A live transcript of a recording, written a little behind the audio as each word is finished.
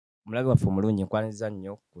Omulabe waffe omulungi nkwaniza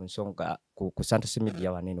nnyo ku nsonga ku Santos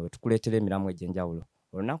Media waneno wetukuleetera emiramu egy'enjawulo.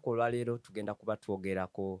 Olunaku olwaleero tugenda kuba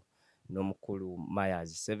twogerako n'omukulu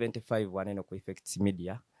Mayaz 75 waneno ku Effects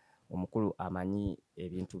Media. Omukulu amanyi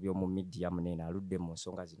ebintu by'omu media munene aludde mu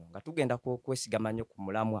nsonga zino nga tugenda kwesigama nnyo ku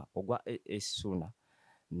mulamwa ogwa S Suuna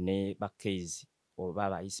ne Kayz oba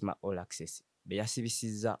ba Isma Olaxess be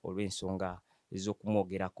yasibisizza olw'ensonga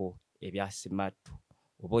ez'okumwogerako ebyasimatu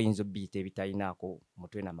oba oyinza obbiyita ebitayinaako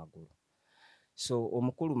mutwe n'amagulu. So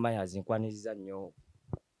omukulu Mayaz nkwaniriza nnyo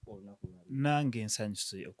olunaku lwaleero. Nange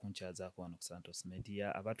nsanyuse okunkyazaako wano ku Santos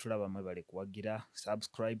Media. Abatulaba mwe bali kuwagira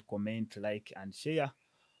subscribe, comment, like and share.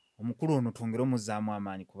 Omukulu ono twongere omuzaamu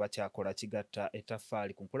amaanyi kuba kyakola kigatta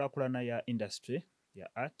ettaffaali ku nkulaakulana ya industry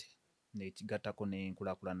ya art n'ekigattako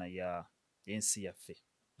n'enkulaakulana ya ensi yaffe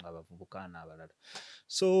abavubuka n'abalala.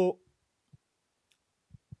 So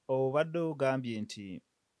obadde ogambye nti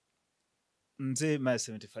nze Mayaz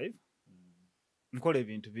 75 nkola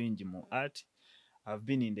ebintu bingi mu art. I've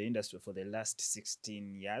been in the industry for the last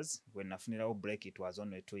 16 years. When nafunirawo break it was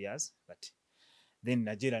only 2 years, but then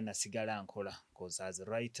najera nasigala nkola because as a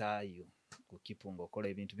writer you keep on okola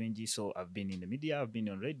ebintu bingi. So I've been in the media, I've been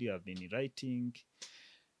on radio, I've been writing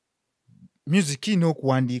music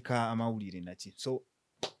n'okuwandiika amawulire naki. So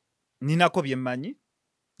ninako byemmanyi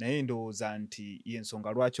naye ndowooza nti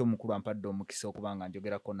y'ensonga lwaki omukulu ampadde omukisa okuba nga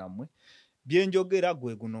njogerako nammwe. Byenjogera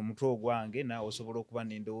gwe guno omutwe ogwange naawe osobola okuba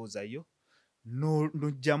n'endowooza yo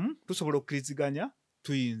nojjamu tusobola okkiriziganya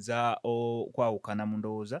tuyinza okwawukana mu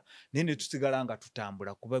ndowooza naye ne tusigala nga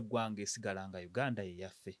tutambula kuba eggwanga esigala nga Uganda ye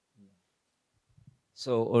yaffe.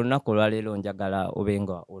 So olunaku olwaleero njagala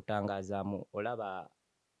obenga otangazaamu olaba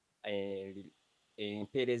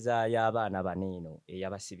empeereza y'abaana baneeno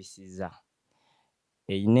eyabasibisizza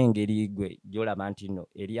eyina engeri gwe gy'olaba nti nno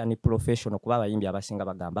eri unprofessional kuba abayimbi abasinga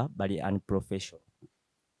bagamba bali unprofessional.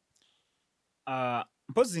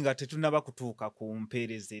 Mpozi nga tetunaba kutuuka ku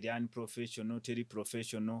mpeereza eri unprofessional teri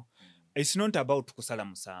professional. It's not about kusala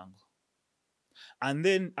musango. And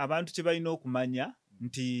then abantu kye balina okumanya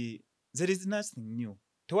nti there is nothing new.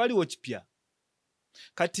 Tewaliwo kipya.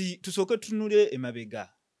 Kati tusooke tunule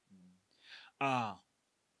emabega.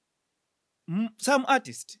 Some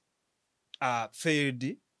artists are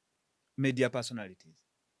failed media personalities.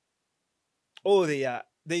 Oh,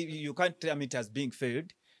 you can't tell me it as being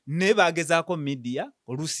failed. Never agezaako media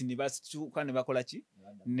oluusi ne basituka ne bakola ki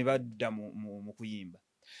ne badda mu kuyimba.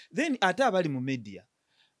 Then ate abali mu media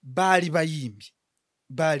baali bayimbi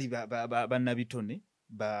baali bannabitone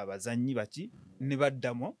bazannyi baki ne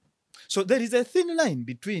baddamu. So there is a thin line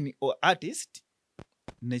between artist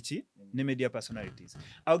ne media personalities.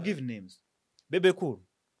 I'll give names. Bebe Cool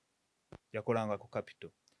yakolanga ku Capital.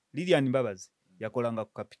 Lilian Mbabazi yakolanga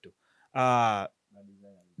ku Capital.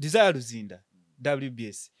 Desire Luzinda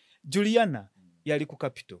WBS. Juliana yali ku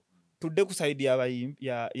Capital. Tudde ku side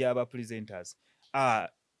y'aba presenters.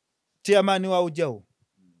 Chairman wa Ujao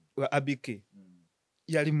Abike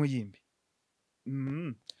yali muyimbi.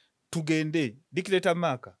 Tugende Dictator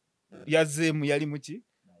Maka yazemu yali muki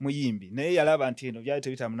muyimbi. Naye yalaba nti eno byali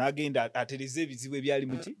tebitamu n'agenda atereze ebizibu ebyali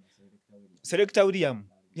muki. Selector William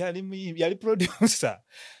yali muyimbi yali producer.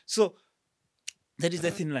 So there is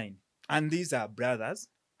a thin line and these are brothers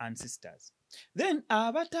and sisters. Then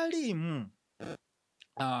abataliimu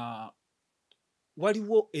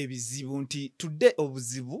waliwo ebizibu nti tudde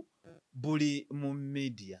obuzibu buli mu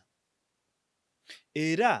media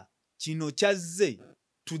era kino kyazze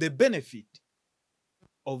to the benefit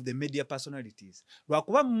of the media personalities.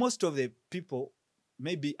 Lwakuba most of the people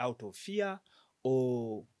maybe out of fear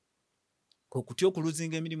or okutya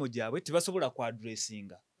okuluzinga emirimu gyabwe tebasobola ku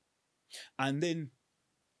addressinga. And then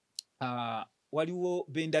waliwo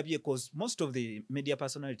bendabye cause most of the media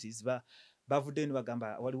personalities bavudde ne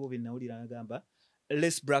bagamba waliwo bennawulira bagamba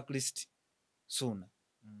let's blacklist Suuna.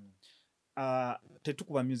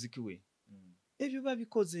 Tetukuba music we. Ebyo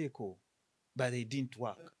babikozeeko but they didn't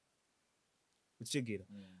work. Ukitegeera.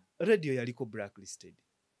 Radio yaliko blacklisted.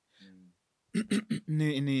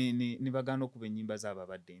 ne bagana okuba ennyimba z'abo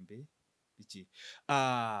abaddembe biki.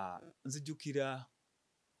 Nzijukira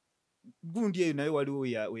gundi eyo naye waliwo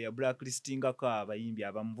we ya blacklistingako abayimbi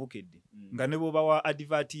abamubukedde nga ne bw'obawa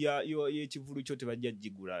advert y'ekivulu kyo tebajja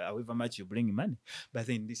gigula however much you bring money, but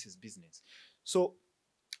then this is business. So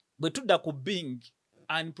bwe tudda ku being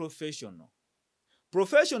unprofessional,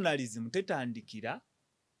 professionalism tetandikira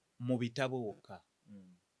mu bitabo wokka.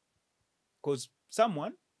 Because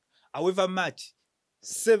someone however much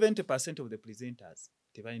 70% of the presenters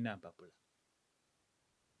tebalina mpapula.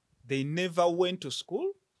 They never went to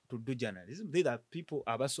school to do journalism. These are people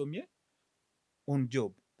abasomye on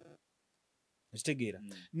job. okitegeera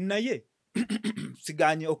naye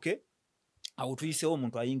siganye okay awo tuyiseewo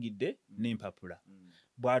omuntu ayingidde n'empapula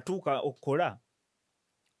bw'atuuka okukola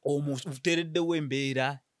omuteereddewo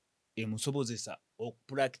embeera emusobozesa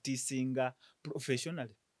okupracticinga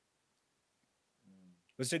professionally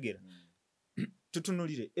okitegeera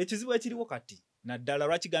tutunulire ekizibu ekiriwo kati naddala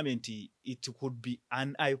lwakigambye nti it could be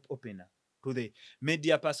an eye opener to the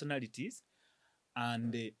media personalities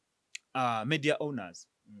and media owners.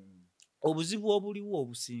 Obuzibu obuliwo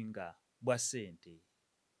obusinga bwa ssente.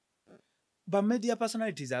 Ba media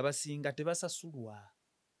personalities abasinga tebasasulwa.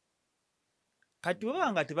 Kati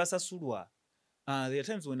baba nga tebasasulwa. There are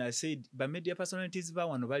times when I said ba media personalities ba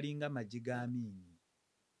wano balinga majigamini.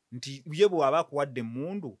 Nti ye bw'aba akuwadde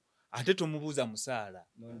mundu ate tomubuuza musaala.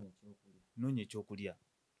 Nonye ekyokulya.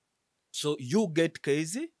 So you get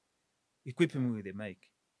Kayz, equip him with the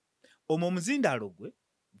mic. Omwo omuzindaalo gwe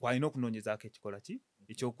bw'alina okunoonyezaako ekikola ki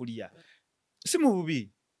ekyokulya. Si mu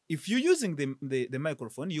bubi. If you're using the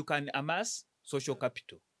microphone, you can amass social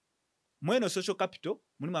capital. Mweno social capital,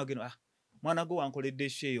 mulimu ageno, mwana go wankoledde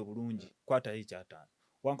share obulungi, kwata ye kyataano.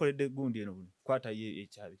 Wankoledde gundi eno bulungi, kwata ye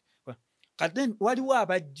ekyabi. But then, waliwo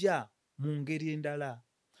abajja mu ngeri endala.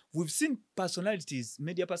 We've seen personalities,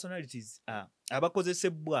 media personalities,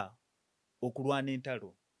 abakozesebwa okulwana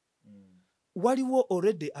entalo. Waliwo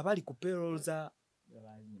already abali ku payroll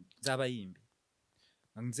z'abayimbi.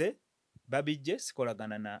 Nze babijje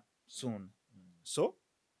sikolagana na Suuna. So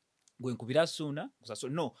gwe nkubira Suuna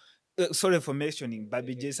no sorry for mentioning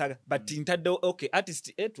babijje but intadde okay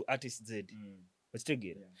artist A to artist Z.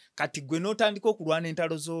 Okitegeera. Kati gwe n'otandika okulwana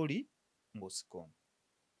entalo z'oli ng'osikoona.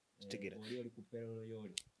 Okitegeera.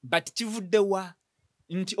 But kivuddewa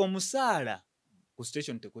nti omusaala ku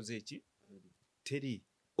station tekoze eki teri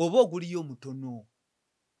oba oguliyo mutono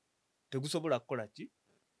tegusobola kukola ki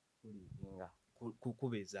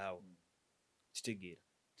kukubeezaawo. Kitegeera.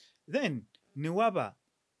 Then ne waba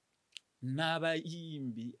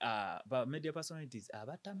n'abayimbi ba media personalities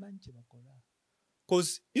abatamanyi kye bakola.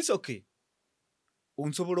 Cause it's okay.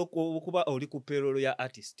 Onsobola okuba oli ku payroll ya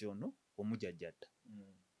artist ono omujajjata.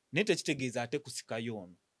 Naye tekitegeeza ate kusikayo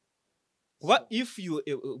ono. Kuba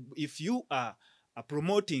if you are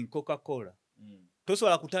promoting Coca-Cola,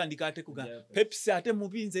 tosobola kutandika ate kuga Pepsi ate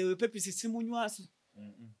mubinze Pepsi simunywaso.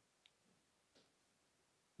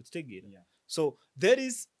 Okitegeera. So there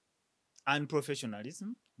is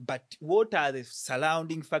unprofessionalism, but what are the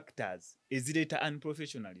surrounding factors ezireta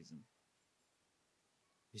unprofessionalism?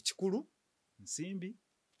 Ekikulu nsimbi,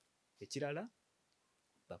 ekirala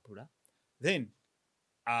papula. Then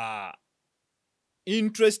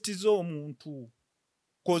interest z'omuntu.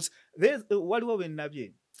 Because waliwo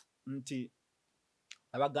bennabye nti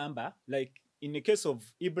abagamba like in the case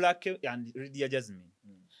of Ibrake and Lydia Jasmine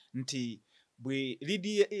nti bwe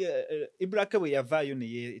Lydia Ibrake bwe yavaayo ne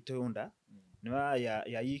yetonda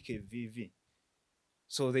yayiika VV.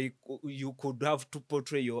 So you could have to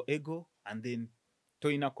portray your ego and then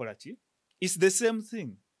toyina kola ki. It's the same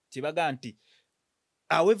thing. Kibaga nti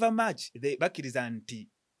however much they bakkiriza nti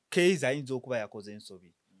Kayz ayinza okuba yakoze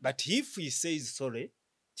ensobi. But if he says sorry,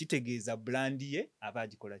 kitegeeza brand ye aba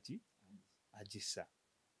agikola ki agissa.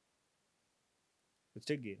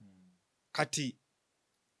 Okitegeera. Kati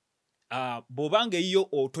bw'obanga eyo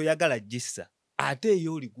otoyagala gissa ate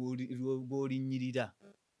eyo oli gw'olinyirira.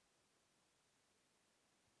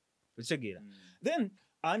 Okitegeera. Then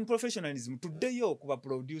unprofessionalism tuddeyo ku ba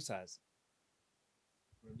producers.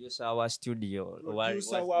 Producer our studio.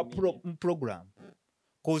 Producer our program.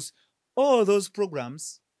 Because all those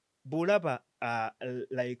programs, Bulaba,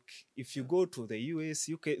 like if you go to the US,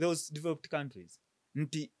 UK, those developed countries,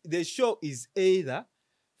 the show is either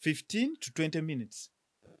 15 to 20 minutes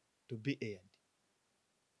to be aired.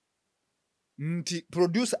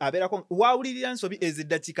 Producer aberako wawulirira nsobi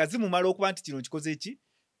eziddakiika zimumala okuba nti kino kikoze eki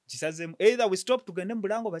kisazemu. Either we stop tugende mu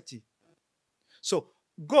bulango baki. So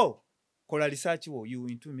go kola research wo you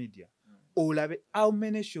into media. Olabe how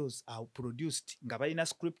many shows are produced nga balina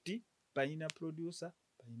script, balina producer,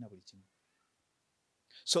 balina buli kimu.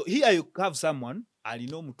 So here you have someone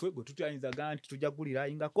alina omutwe gwe tutayinzaga nti tujagulira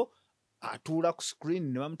ayingako atuula ku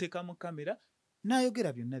screen ne bamuteeka mu kamera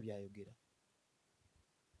n'ayogera byonna by'ayogera.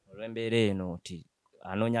 Olw'embeera eno nti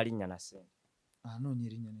anoonya linnya na ssente. Anoonya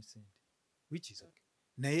erinnya ne ssente. Which is okay.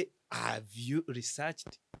 Naye have you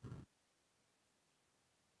researched?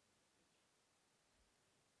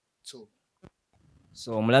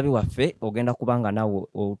 So omulabi waffe ogenda kubanga nawe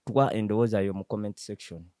otwa endowooza yo mu comment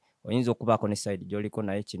section. Oyinza okubaako ne side gy'oliko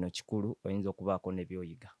naye kino kikulu, oyinza okubaako ne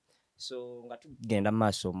by'oyiga. So nga tugenda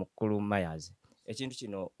maaso mukulu Mayaz, ekintu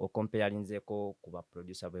kino okompeyalinzeeko ku ba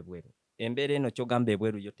producer b'ebweru. Embeera eno ky'ogamba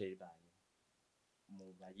ebweru yo teribaayo.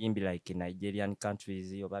 bayimbi like Nigerian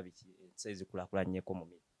countries oba biki ensi ezikulakulanyeko mu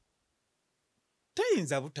miri.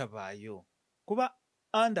 Tayinza butabaayo kuba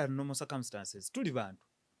under normal circumstances tuli bantu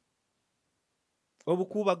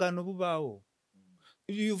obukuubagano bubaawo.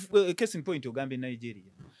 Case in point ogambye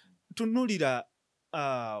Nigeria tunulira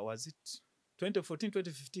was it 2014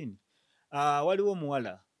 2015 waliwo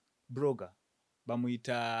muwala blogger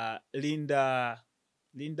bamuyita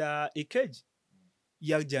Linda Ikeji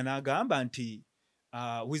yajja n'agamba nti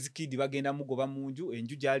Wizkid bagenda mugoba munju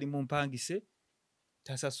enju gyali mu mpangise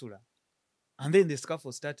tasasula, and then the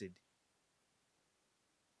scuffle started.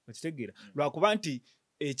 Okitegeera lwakuba nti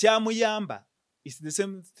ekyamuyamba is the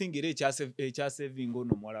same thing era ekyasaving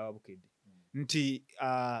ono muwala wa Bukedde nti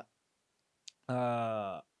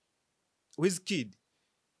Wizkid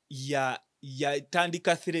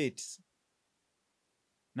yatandika threats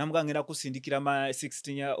namugangenda kusindikira my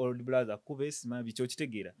 16-year-old brother kuba Esima bicho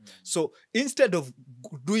kitegeera. So instead of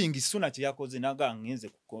doing Suuna kye yakoze nagangenze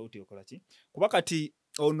kukoti okolaki kuba kati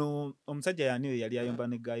ono omusajja yaniyo yali ayomba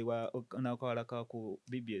ne guy wa nakwalaka ku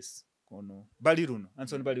BBS ono Baliruno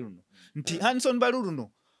Hanson Baliruno nti Hanson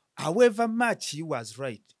Baliruno however much he was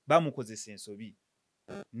right bamukozesa ensobi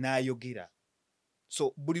n'ayogera.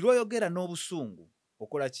 So buli lw'oyogera n'obusungu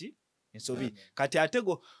okola ki ensobi kati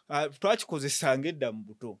atego twakikozesanga edda mu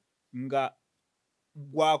buto nga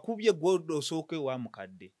gwakubye gwodosooke wa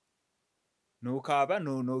mukadde n'okaaba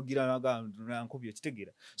n'ogira nankubye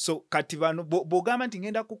kitegeera. So kati bano bw'ogamba nti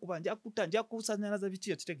ngenda kukuba nja kusanyalaza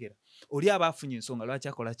biki kitegeera oli aba afunye ensonga lwaki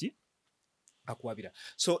akola ki akuwabira.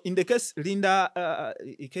 So in the case Linda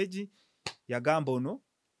Ikeji yagamba ono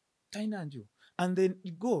talina nju, and then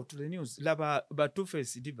you go to the news laba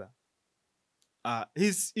Two-Face Diva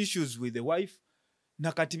his issues with the wife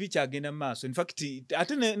nakati bikyagenda maaso. In fact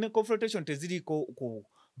ate ne confrontation teziriko ku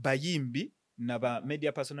bayimbi na ba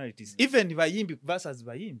media personalities, even bayimbi versus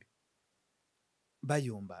bayimbi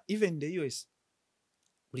bayomba, even the US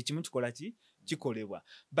buli kimu kikola ki kikolebwa.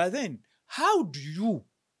 But then how do you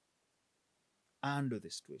handle the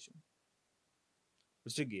situation?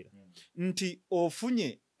 Okitegeera nti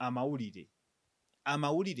ofunye amawulire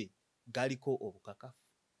galiko obukakafu,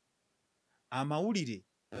 amawulire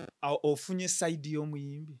ofunye side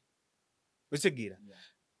y'omuyimbi. Okitegeera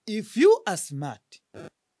if you are smart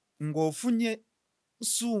ng'ofunye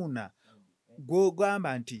Suuna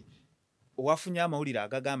gw'ogamba nti wafunye amawulire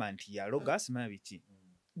agagamba nti yaloga Esima biki,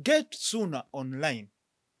 get Suuna online.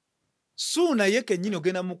 Suuna ye kennyini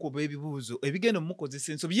ogenda mukuba ebibuuzo ebigenda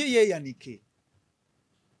mukozesa ensobi ye yeeyanike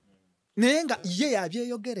naye nga ye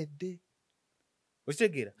yabyeyogeredde.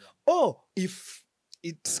 Okitegeera if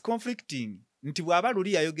it's conflicting nti bw'aba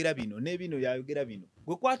luli yayogera bino n'ebino yayogera bino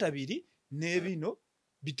gwe kwata biri n'ebino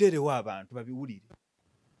biterewo abantu babiwulire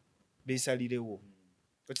beesalirewo.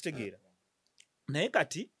 Okitegeera naye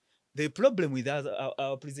kati the problem with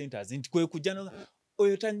our presenters nti kwe kujja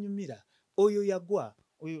oyo tanyumira oyo yagwa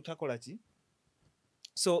oyo takola ki.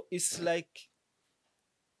 So it's like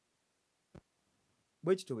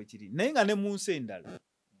bwekito bwe kiri naye nga ne mu nsi endala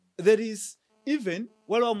there is even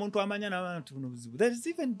waliwo omuntu amanya n'abantu buno buzibu, there is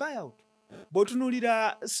even buyout.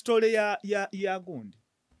 Bw'otunuulira story ya gundi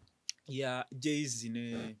ya Jay-Z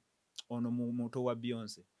ne ono muto wa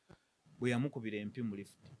Beyonce bwe yamukubira empi mu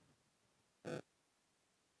lift,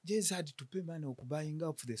 Jay-Z had to pay money okubuying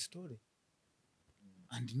up the story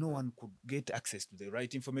and no one could get access to the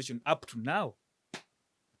right information up to now.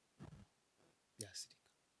 Yes,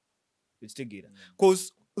 ekitegeera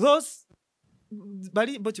because those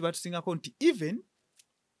bali bochi batusingako nti even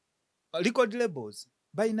record labels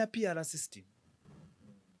balina PR system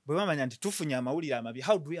bwe bamanya nti tufunye amawulire amabi,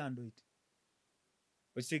 how do we handle it?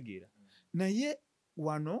 Okitegeera naye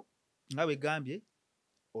wano nga bwe gambye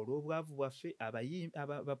olw'obwavu bwaffe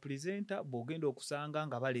abapresenta bw'ogenda okusanga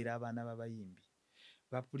nga balera abaana b'abayimbi,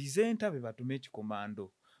 bapresenta be batume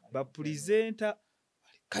ekikomando, bapresenta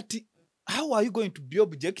kati how are you going to be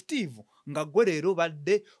objective nga gwe leero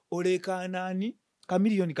badde olekaanaani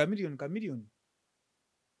kamiliyoni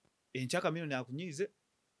enkya kamiliyoni akunyiize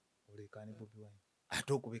olekaane Bobi Wine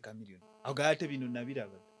ate okube kamiliyoni agate bino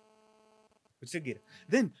nabiraba. Okitegeera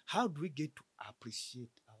then how do we get to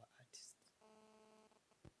appreciate our artists?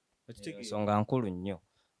 Ensonga nkulu nnyo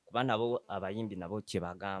kuba nabo abayimbi nabo kye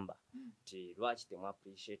bagamba nti lwaki temu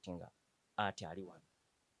appreciating art ali wano.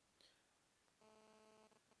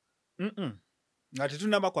 Nga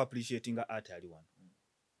tetunaba ku appreciating art ali wano.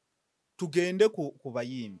 Tugende ku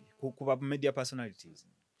bayimbi ku ba media personalities.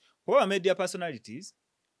 Kuba media personalities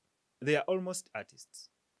they are almost artists.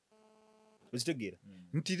 Okitegeera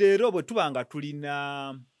nti leero bwe tubanga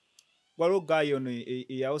tulina waliwo guy ono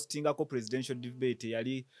eyahostingako presidential debate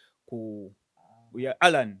yali ku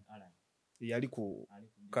Alan yali ku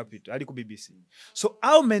Capital, ali ku BBC. So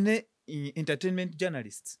how many entertainment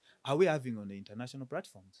journalists are we having on the international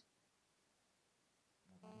platforms?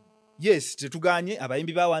 Yes, tetuganye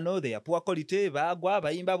abayimbi ba wano they are poor quality bagwa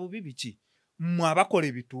bayimba bubi biki. Mwabakola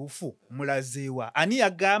ebituufu mulazeewa. Ani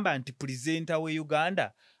yagamba nti presenter we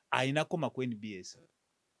Uganda ayina koma ku NBS?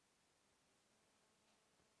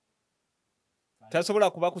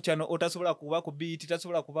 Tasobola kuba ku channel, otasobola kuba ku BT,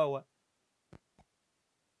 tasobola kubawa.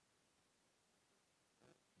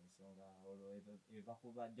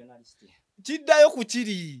 Kiddayo ku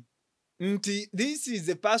kiri nti this is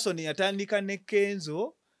a person yatandika ne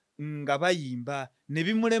Kenzo nga bayimba ne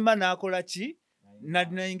bimulema n'akola ki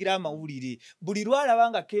n'ayingira amawulire. Buli lwalaba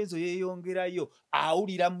nga Kenzo yeeyongerayo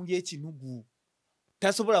awulira mu y'ekinugu.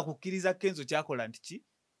 Tasobola kukkiriza Kenzo kyakola nti ki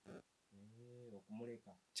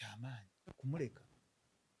okumuleka kyamaanyi kumuleka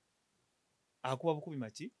akuba bukubi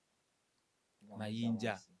maki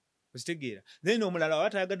mayinja. Ositegeera. Then omulala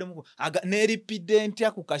watayagadde muko neripidde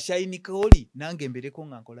ntya ku kashayini koli nange embereko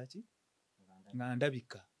nga nkola ki nga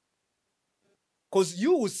ndabika. Cause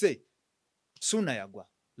you will say Suuna yagwa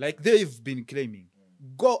like they've been claiming.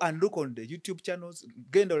 Go and look on the YouTube channels,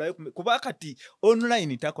 genda olayo kuba kati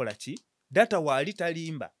online takola ki data wali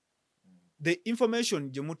talimba. The information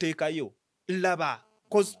gye muteekayo laba,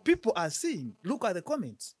 cause people are seeing. Look at the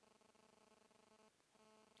comments.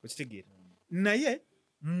 Ositegeera. Naye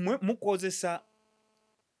mukozesa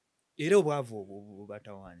era obwavu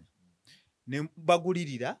batawaanya ne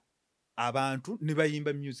bagulirira abantu ne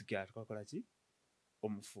bayimba music yatukakola ki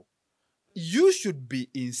omufu. You should be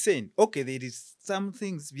insane. Okay, there is some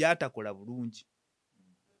things byatakola bulungi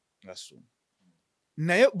nga Suuna,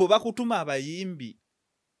 naye bwe bakutuma abayimbi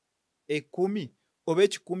 10 oba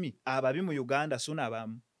 10 ababi mu Uganda Suuna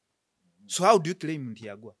abamu. So how do you claim nti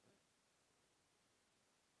yagwa?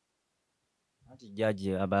 Anti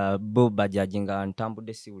jaji abo bajaji nga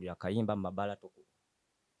ntambudde siwuli akayimba mabala toko.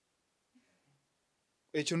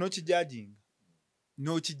 Ekyo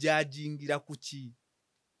n'okijajingira kuki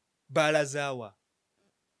balazaawa?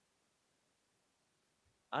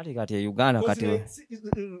 Ati kati Uganda kati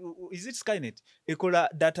is it Skynet ekola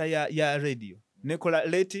data ya radio nekola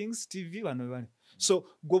ratings TV bano.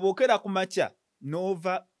 So gobokera ku macha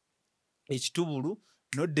nova ekitubulu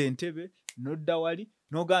nodda Entebbe nodda wali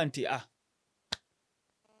noga nti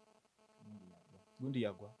gundi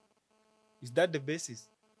yagwa. Is that the basis?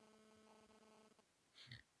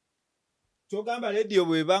 Kyogamba radio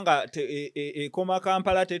bwebanga ekoma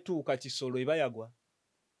Kampala tetuuka Kisolo eba yagwa.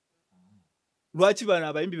 Lwaki bano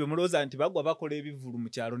abayimbi bemuloza nti bagwa bakola ebivulu mu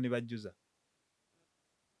kyalo ne bajjuza?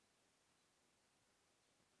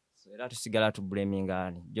 So era tusigala tu blaming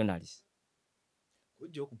ani journalist.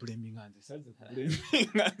 Kujja okubuleminga nze saze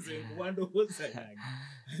kubuleminga nze kuwandokoza yange.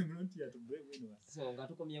 I'm not here to blame anyone. So nga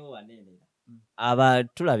tukomyewo wanene. Aba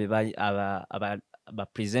tulabe aba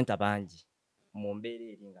presenter bangi mu mbeera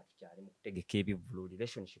eri nga tukyali mu kutegeka ebivulu.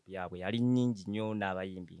 Relationship yaabwe yali nnyingi nnyo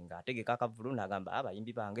n'abayimbi nga ategeka akavulu n'agamba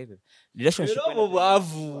abayimbi bange ebyo. Relationship ebo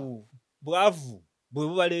bwavu bwe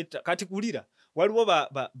bubaleeta kati kulira waliwo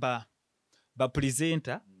ba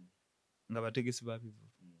presenter nga bategesi ba bivulu.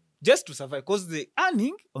 Just to survive, because the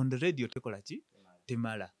earning on the radio tekola ki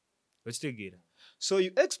temala. Okitegeera. So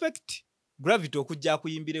you expect Gravity okujja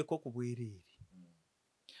kuyimbireko ku bwereere.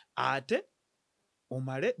 Ate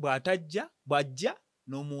omale bw'ajja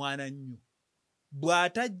n'omuwaana nnyo.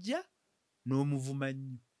 Bw'atajja n'omuvuma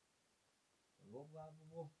nnyo.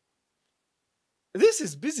 This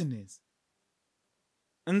is business.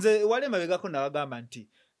 Nze wale mabegako nawagamba nti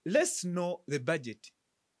let's know the budget.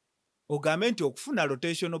 Ogambe nti okufuna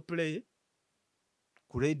rotational play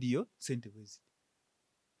ku radio sente bwezi.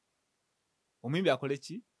 Omuyimbi akole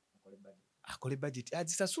ki? Akole budget.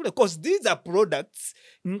 Azisasule because these are products.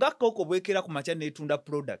 Ngako okobwekera ku macha netunda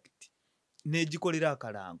product. Negikolera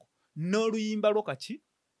akalango. N'oluyimba lokaki?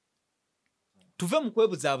 Tuve mu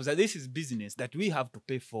kwebuzaabuza. This is business that we have to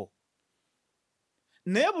pay for.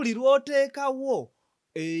 Naye buli lwoteekawo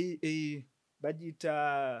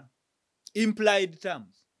bagita implied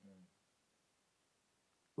terms.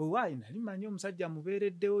 Owaayi nali manyi omusajja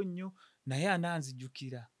mubeereddewo nnyo naye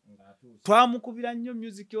ananzijjukira. Twamukubira nnyo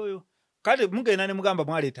music oyo. Kale mugenda ne mugamba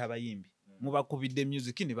mwaleeta abayimbi. Mubakubidde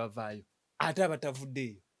music ne bavaayo. Ate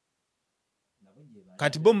abatavuddeeyo.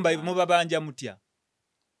 Kati bo mubabanja mutya.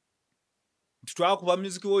 Twakuba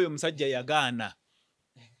music oyo omusajja yagaana.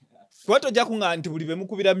 Twatojja kunga nti buli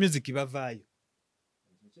bemukubira music bavaayo.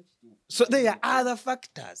 So there are other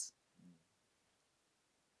factors.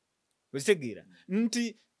 Wesegira.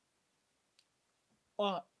 Nti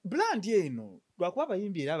brand eno lwakuba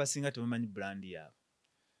abayimbi era abasinga tebamanyi brand yaabwe.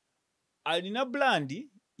 alina brand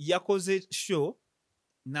yakoze show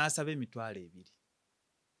n'asaba $2,000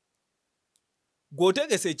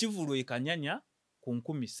 gw'otegese ekivulu ekanyanya ku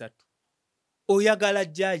 3,000 oyagala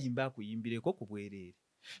jayimba akuyimbireko ku bwereere.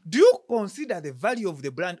 Do you consider the value of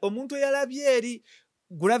the brand? Omuntu yalabye eri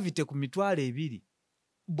gravity ku $2,000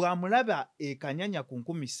 bw'amulaba ekanyanya ku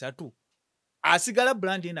 3,000 asigala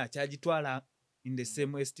brand ena akyagitwala in the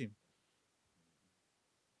same esteem.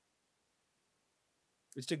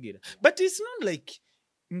 But it's not like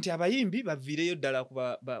nti abayimbi bavireyo ddala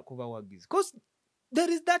kubawagizi. Because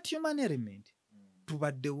there is that human element.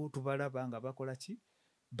 Tubaddewo tubalaba nga bakola ki?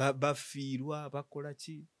 Bafiirwa bakola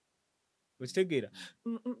ki? Okitegeera?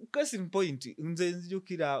 Case in point, nze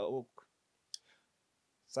nzijukira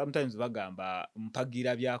sometimes bagamba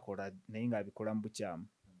mpagira byakola naye ng'abikola mu bukyamu.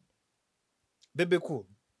 Bebe Cool.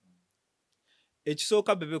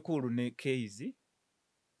 Ekisooka Bebe Cool ne Kayz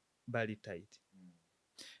bali tight.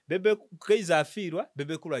 Bebe Kayz afiirwa,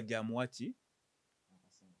 Bebe Cool ajja muwaki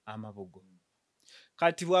amabugo.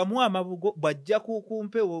 Kati bwamuwa amabugo bwajja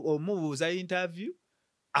kumpewo omubuuza interview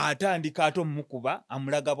atandika ate omukuba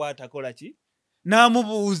amulaga bw'atakola ki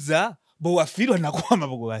n'amubuuza bwe wafiirwa nakuwa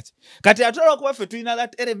amabugo baki. Kati atolwa kuba ffe tulina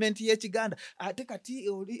that element y'Ekiganda ate kati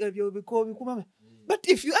oli ebyo bikuma. But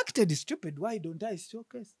if you acted stupid, why don't I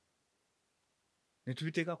showcase?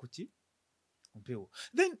 Netubiteeka ku ki? Mpewo.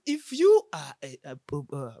 Then if you are a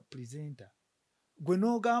presenter, gwe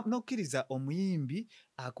nokkiriza omuyimbi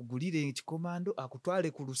akugulire ekikomando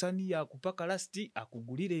akutwale ku lusani akupaka lasti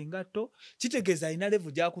akugulire engatto, kitegeeza alina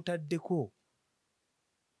level gy'akutaddeko.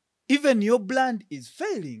 Even your brand is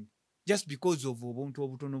failing just because of obuntu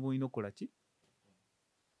obutono bw'olina okukola ki?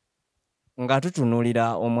 Nga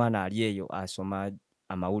tutunuulira omwana ali eyo asoma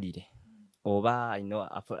amawulire oba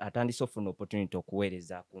atandise ofuna opportunity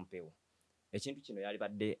okuweereza ku mpewo, ekintu kino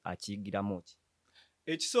yalibadde akiyigiramu ki?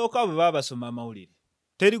 Ekisooka bwe baba basoma amawulire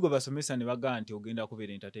teri gwe basomesa ne bagaa nti ogenda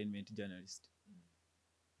kubeera entertainment journalist.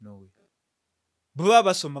 No way. Bwe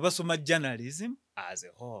baba basoma journalism as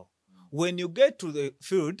a whole. When you get to the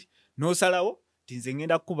field n'osalawo ti nze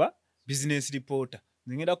ngenda kuba business reporter,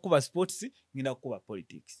 nze ngenda kuba sports, ngenda kuba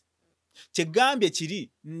politics. Kyegambye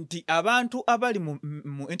kiri nti abantu abali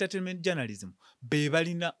mu entertainment journalism be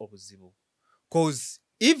balina obuzibu. Cause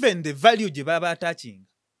even the value gye baba attaching,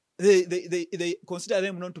 they consider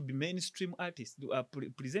them not to be mainstream artists,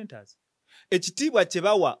 presenters. Ekitiibwa kye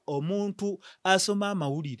bawa omuntu asoma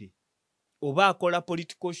amawulire oba akola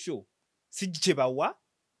political show si kye bawa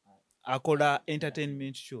akola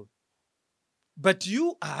entertainment show. But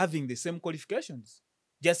you are having the same qualifications.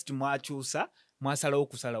 Just mwakyusa mwasalawo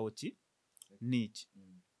kusalawo ki niche.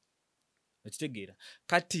 Ekitegeera.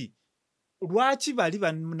 Kati lwaki bali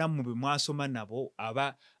bannammwe bwe mwasoma nabo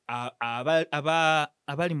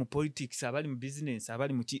abali mu politics, abali mu business,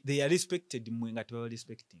 abali mu they are respected mwe nga tebaba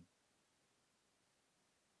respecting.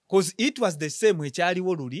 Because it was the same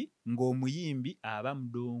ekyaliwo luli ng'omuyimbi aba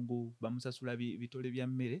mudongo bamusasula bitole bya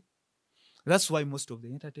mmere. That's why most of the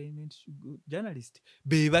entertainment journalists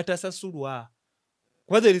be batasasulwa.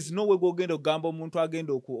 Kuba there is no way gw'ogenda okugamba omuntu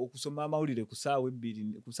agenda okusoma amawulire ku ssaawa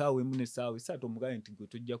 2 ku ssaawa 4 n'essaawa 3 omugabe nti gwe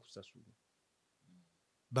tojja kusasulwa.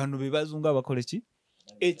 Bano be bazunga bakole ki?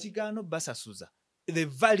 Ekigaano basasuza. The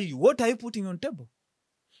value, what are you putting on table?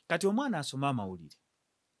 Kati omwana asoma amawulire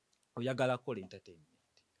oyagala kola entertainment.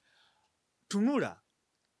 Tunula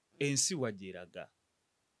ensi wajeraga.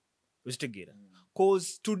 Okitegeera.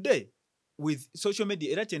 Cause today with social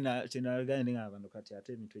media era kyenagane ng'abantu kati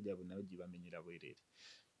ate emitwe gyabwe nayo gibamenyera bwereere.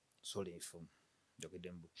 Sorry for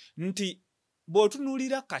jokedembu. Nti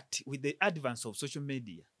bw'otunuulira kati with the advance of social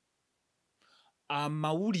media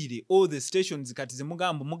amawulire all the stations kati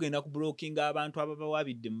zemugamba mugenda ku blocking abantu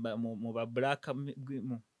ababawabidde mu ba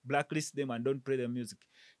blacklist them and don't play their music.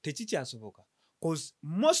 Tekikyasoboka. Because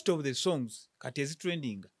most of the songs kati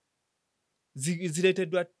ezitrending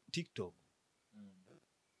zireeteddwa TikTok.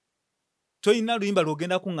 Toyina luyimba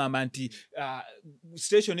lwogenda kuŋŋamba nti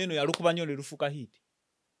station eno yalukuba nnyo lerufuka hit.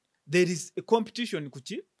 There is a competition ku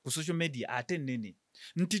social media ate nene.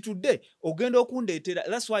 Nti today ogenda okundeetera,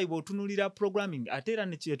 that's why bw'otunulira programming ate era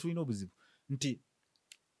nekye tulina obuzibu nti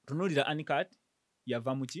tunulira Anikat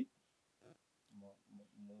yava mu ki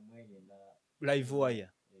live wire.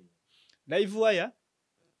 Live wire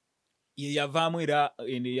ye yavaamu era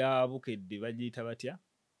yabukedde bagiyita batya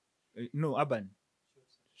no urban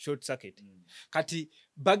short circuit. Kati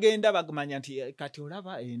bagenda bagumanya nti kati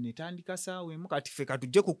olaba netandika saawa emu kati ffe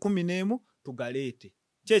katujje ku 11 tugaleete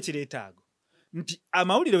kyekireeta ago nti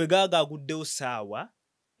amawulire we gaaguddewo saawa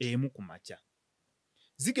emu ku makya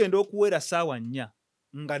zigenda okuwera saawa 4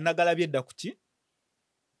 nga nagalabye edda ku ki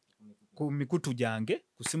ku mikutu gyange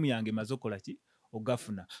ku simu yange maze okola ki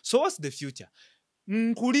ogafuna. So what's the future?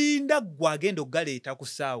 Nkulinda gwagenda ogaleeta ku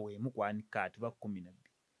ssaawa emu kwanika ati ba 12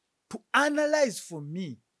 to analyze for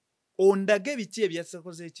me ondage biki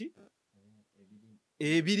ebyasakoze ki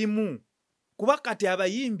ebirimu kuba kati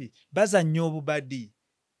abayimbi bazannya obubadi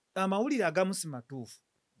amawulire agamu si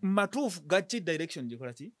matuufu gachi direction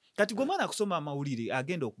gyekola ki kati gwe mwana akusoma amawulire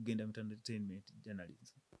agenda okugenda mu entertainment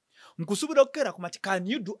journalism nkusuubira okukera ku mati can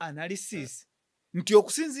you do analysis nti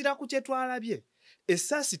okusinziira ku kye twalabye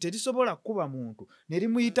essasi terisobola kuba muntu ne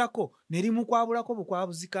limuyitako ne limukwabulako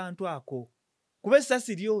bukwabuzi kantu ako kuba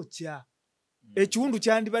essasi lyokya ekiwundu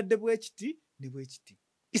kyandibadde bwe kiti ne bwe kiti.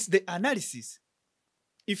 It's the analysis.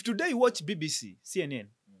 If today you watch BBC, CNN,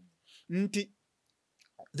 nti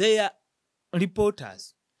their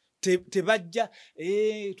reporters tebajja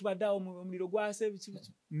tubadde awo omuliro gwase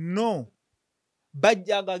no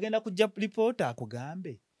bajja agenda kujja reporter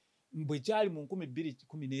akugambe bwe kyali mu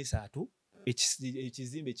 2013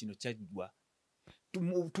 ekizimbe kino kyaggwa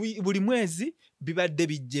buli mwezi bibadde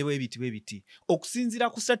bijjewo ebiti okusinziira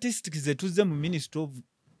ku statistics zetuze mu Ministry of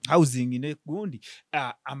Housing ne gundi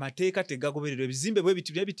amateeka tegagobererwa ebizimbe bwe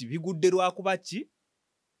biti bigudde lwakuba ki.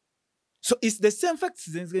 So it's the same facts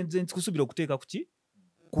zenze kusubira okuteeka kuki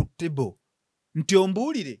ku table nti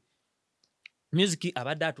ombuulire music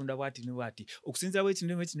abadde atunda bwati ne bwati okusinziira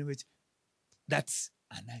bweki that's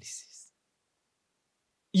analysis.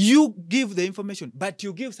 You give the information but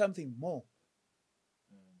you give something more.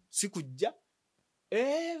 Sikujja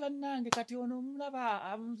bannange kati ono mulaba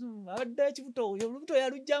abadde ekibuto oyo olubuto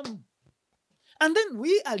yalujjamu and then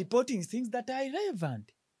we are reporting things that are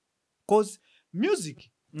irrelevant because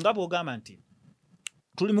music nga bw'ogamba nti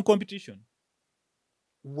tuli mu competition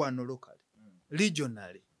wano locally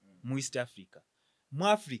regionally mu East Africa mu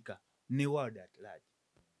Africa ne world at large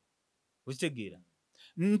okitegeera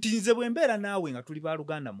nti nze bwe mbeera naawe nga tuli ba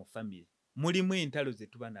Luganda mu family mulimu entalo ze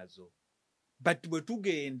tuba nazo but bwe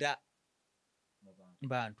tugenda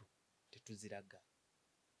bantu tetuziraga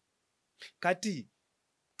kati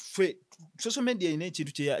social media ine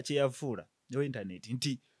ekintu kye yafuula yo internet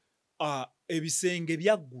nti ebisenge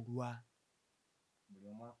byaggulwa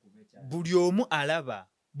buli omu alaba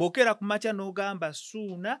bokera ku makya n'ogamba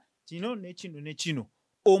Suuna kino ne kino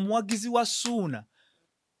omuwagizi wa Suuna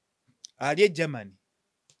ali e Germany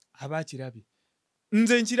abakirabye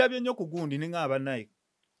nze nkirabye nnyo ku gundi ne ngaba naye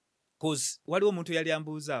cause waliwo omuntu yali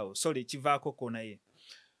ambuuzaawo sorry kivaako ko naye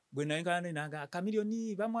gwe nayenkana nanga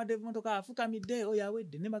kamilioni bamwadde motoka afukamidde oyo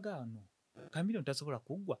awedde ne magano kamilioni tasobola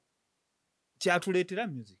kuggwa kyatuleetera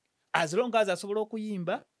music as long as asobola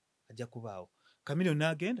okuyimba ajja kubaawo kamilioni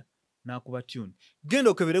n'agenda n'akuba tune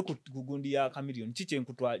genda okebere ku gundi ya kamilioni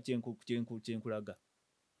kyenkulaga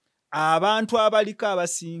abantu abaliko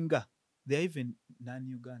abasinga they are even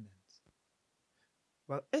non-Ugandans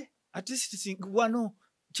at least wano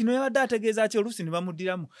kino yabadde ategeeza ki oluusi ne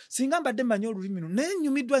bamuddiramu singa mbadde mmanyi olulimi luno naye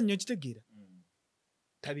nnyumiddwa nnyo kitegeera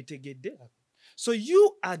tabitegedde. So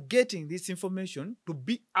you are getting this information to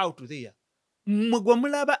be out there gwe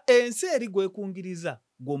mulaba ensi eri gwekungiriza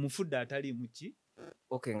gw'omufudde atali muki.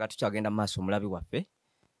 Okay, nga tukyagenda mu maaso omulabi waffe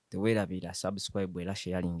teweerabira subscribe era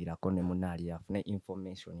sharingirako ne munaali afune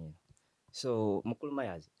information eno. So mukulu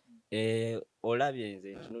Mayazi olabye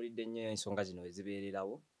nze ntunulidde nnyo ensonga zino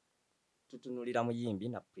ezibeererawo tutunulira muyimbi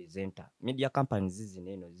na presenter media companies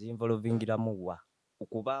zino eno zinvolvingiramu wa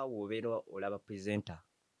okuba wobeera olaba presenter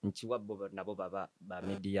nkiwa bo nabo baba ba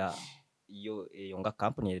media yo eyo nga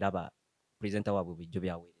company era ba presenter wabwe bijjo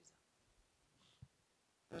byaweereza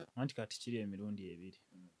anti kati kiri emirundi ebiri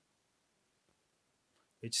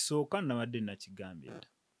ekisooka nabadde nakigambye dda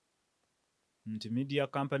nti media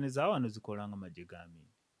companies awano zikolanga majje gami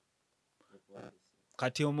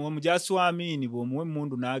kati omujasi wa Amini bw'omuwe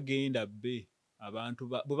emmundu n'agenda bbe abantu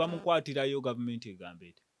bwe bamukwatirayo gavumenti egamba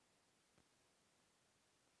eti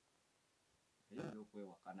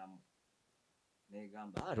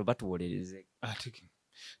negamba batuwolereze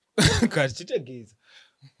kati kitegeeza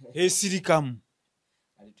esirikamu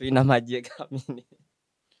tulina majje gamini.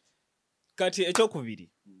 Kati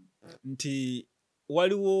ekyokubiri nti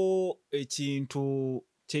waliwo ekintu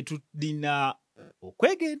kye tulina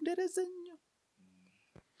okwegendereza ennyo.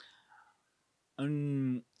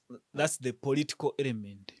 That's the political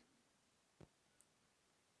element.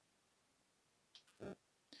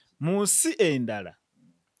 Mu nsi endala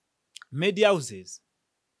media houses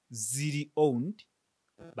ziri owned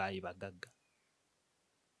by bagagga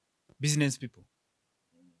business people.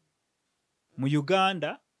 Mu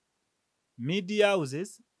Uganda media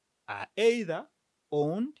houses are either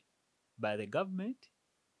owned by the government,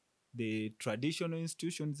 the traditional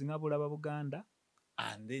institutions nga bulaba Buganda,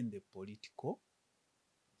 and then the political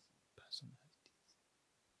personalities.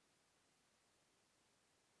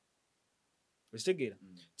 Okitegeera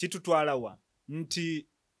kitutwala wa nti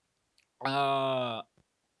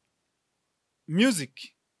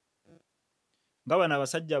music nga bano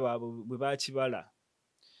abasajja baabwe bwe bakibala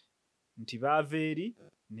nti baava eri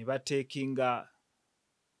ne bateekinga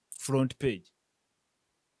front page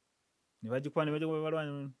ne bagikuba ne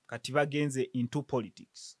balwana kati bagenze into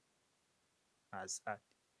politics as art.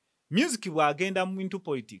 Music bwagenda into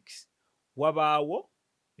politics wabaawo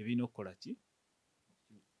ebina okukola ki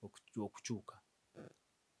okukyuka.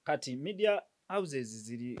 Kati media houses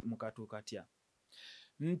ziri mu katu katya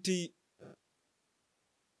nti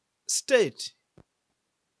state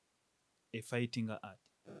a fighting art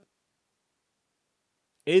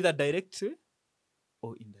either directly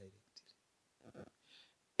or indirectly.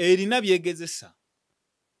 Erina byegezesa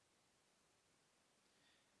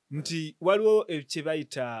nti waliwo kye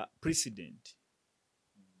bayita precedent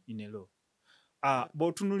in a law.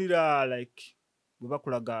 Bw'otunulira like bwe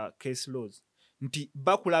bakulaga case laws nti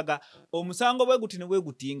bakulaga omusango bwe guti ne bwe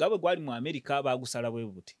guti nga bwe gwali mu America bagusala bwe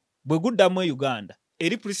buti bwe gudda mu Uganda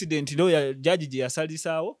eri precedent law ya judge gye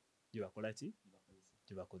yasalisaawo gye bakola ki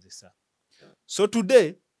gye bakozesa. So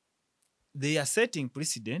today they are setting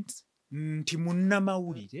precedents nti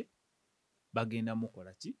munnamawulire bagenda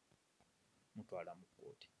mukola ki mutwala mu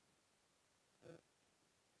kooti.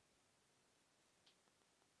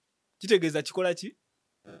 Kitegeeza kikola ki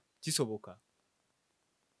kisoboka.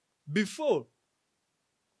 Before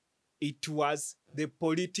it was the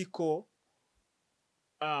political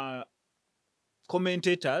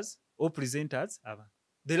commentators or presenters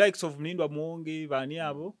the likes of Mlindwa Mwonge bani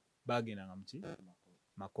abo bagendanga muki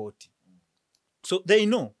makoti. So they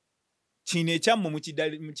know kino ekyammu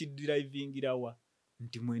mukidrivingirawa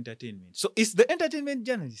nti mu entertainment. So it's the entertainment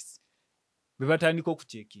journalists be batandika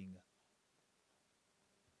okucheckinga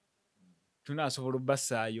tunasobola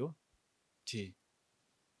obbasaayo ti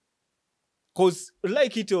cause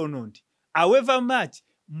like it or not however much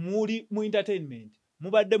muri mu entertainment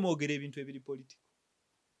mubadde mwogera ebintu ebiri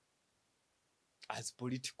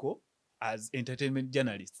political as entertainment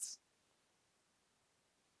journalists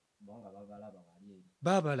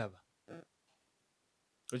babalaba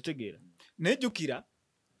okitegeera nejjukira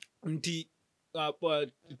nti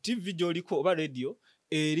TV gy'oliko oba radio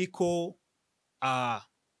eriko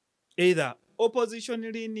either opposition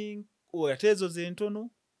leaning or atezo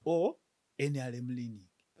zentono or NRM leaning.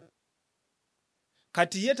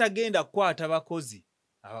 Kati ye tagenda kukwata bakozi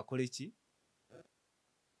abakole ki.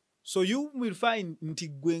 So you will find nti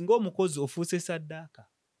gwe ng'omukozi ofuuse saddaaka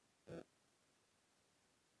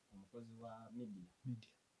omukozi wa media.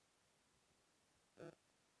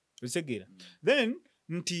 Okitegera then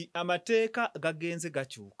nti amateeka gagenze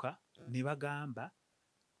gakyuka ne bagamba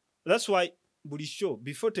that's why buli show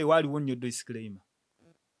before tewaliwo nnyo disclaimer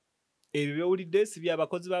ebyo byowulidde si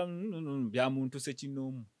byabakozi bya muntu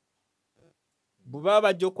sekinoomu bwe baba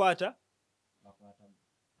bajja okwata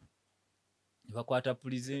ne bakwata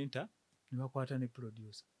presenter ne bakwata ne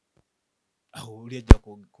producer awo oli ajja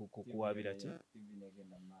kuwabira ki.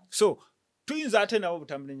 So tuyinza ate nabo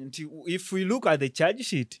butamulenya nti if we look at the charge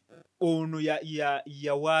sheet ono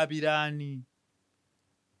yawaabirani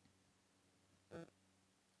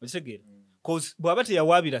okitegeera cause bw'aba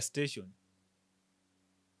teyawaabira station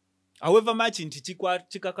however much nti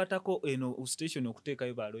kikakatako eno station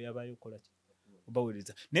okuteekayo baloya bayo kola ki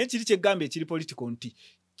obawuliriza naye kiri kyegambye ekiri political nti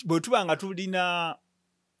bwe tuba nga tulina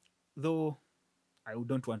though I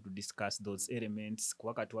don't want to discuss those elements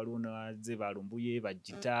kuba kati waliwo naze balumbuye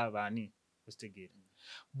bajita bani okitegeera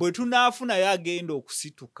bwe tunaafunayo agenda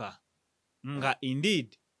okusituka nga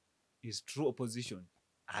indeed is true opposition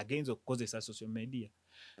agenza okukozesa social media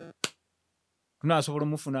tunasobola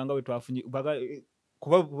omufuna nga bwe twafunye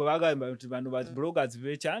kuba bagamba nti bano ba bloggers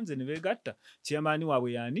becyanze ne begatta chairman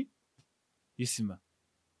waabwe yani Isma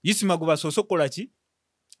gwe basoose okukola ki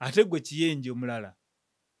ate gwe kiyenje omulala.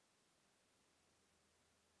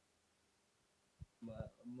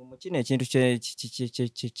 Mu kino ekintu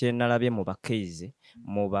kye nalabye mu bakeize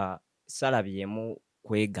mu basalabyemu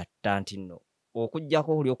kwegatta nti nno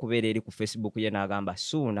okujjako oli okubeera eri ku Facebook ye n'agamba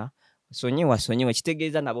Suuna sonyiwa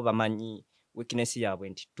kitegeeza nabo bamanyi weakness yaabwe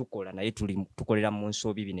nti tukola naye tukolera mu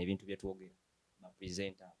nsobi bino ebintu bye twogera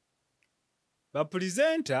ba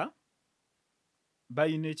presenter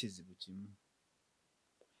bayina ekizibu kimu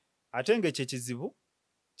ate ng'ekyo ekizibu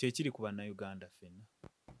kye kiri ku bannayuganda ffenna.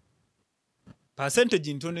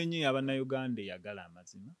 Percentage ntono nnyo y'abannayuganda eyagala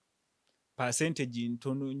amazima, percentage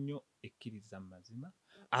ntono nnyo ekkiriza mu mazima,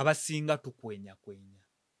 abasinga tukwenyakwenya.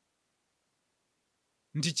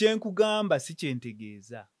 nti kyenkugamba si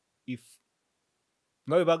kyentegeeza if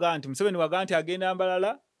nga bwe bagamba nti Museveni wagaa nti agenda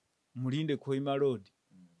Mbalala mulinde Koima Road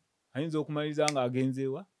ayinza okumaliriza nga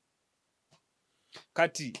agenzeewa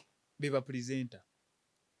kati be bapresenta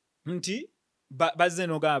nti bazze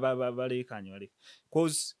n'ogamba baleekanye wale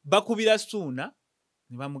cause bakubira Suuna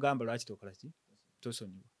ne bamugamba lwaki tokola ki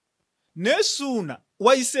tosonyiwa ne Suuna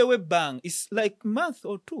wayiseewo ebbanga it's like month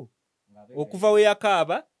or two okuva we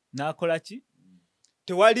yakaaba n'akola ki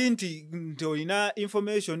tewali nti olina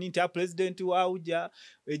information nti president wa Uja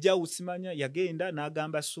ejja usimanya yagenda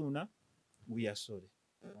n'agamba Suuna we are sorry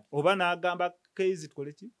oba n'agamba Kayz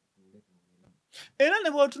tukole ki era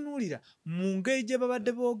ne bw'otunuulira mu ngeri gye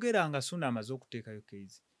babadde boogera nga Suuna amaze okuteekayo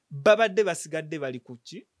Kayz babadde basigadde bali ku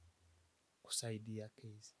ki ku side ya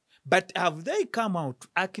Kayz but have they come out to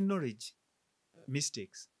acknowledge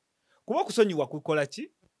mistakes kuba okusonyiwa kukola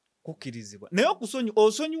ki kukkirizibwa naye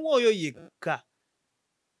osonyiwa oyo yekka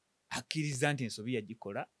akkiriza nti ensobi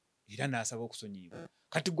yagikola era n'asaba okusonyiyibwa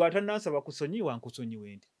kati gwe atannasaba kusonyiwa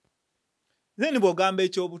nkusonyiwe nti then bw'ogamba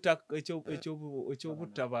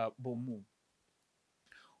ekyobutaba bumu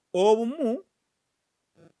obumu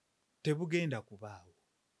tebugenda kubaawo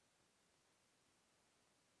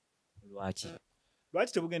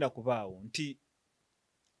lwaki tebugenda kubaawo nti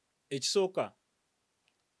ekisooka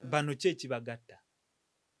bano ki ekibagatta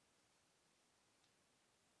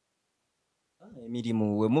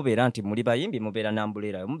emirimu we mubeera nti muli bayimbi mubeera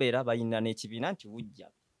nambuleera mubeera bayina n'ekibiina nti wujja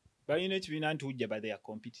balina ekibiina nti wujja by their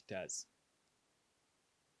competitors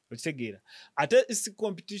okitegeera ate isi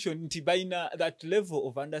competition nti balina that level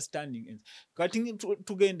of understanding kati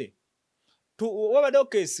tugende wabaddewo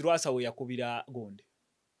Case Lwasa we yakubira Gonde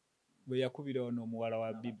bwe yakubira ono omuwala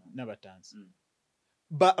wa Nabatanzi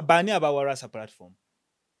baani abawa Lwasa platform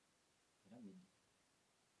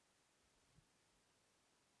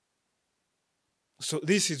so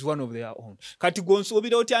this is one of their own kati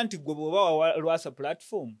gonsuubira otya nti gwe bw'oba wawa Lwasa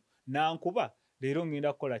platform nankuba leero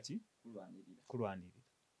ngenda kukola ki kulwanirira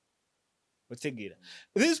otegeera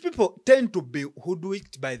these people tend to be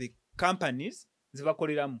hoodwinked by the companies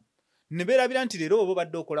zibakoleramu ne beerabira nti leero oba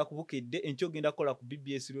badde okola ku Bukedde enkya ogenda kukola ku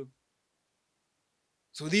BBS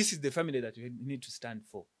so this is the family that you need to stand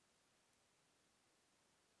for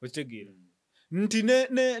otegeera nti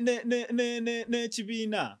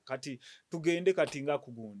n'ekibiina kati tugende kati nga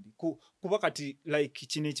ku gundi kuba kati like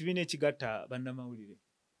kino ekibiina ekigatta bannamawulire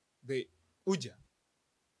the Uja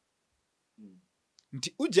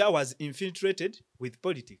nti Uja was infiltrated with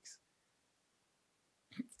politics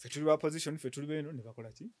fe tuli ba position fe tuli beno ne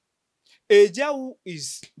bakola ki ejawu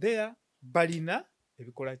is there balina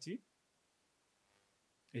ebikola ki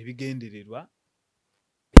ebigendererwa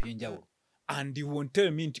ebyenjawulo and you won't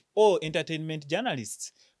tell me nti all entertainment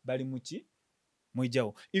journalists bali muki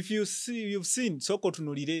mwejawo if you see you've seen soko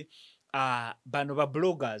tunulire bano ba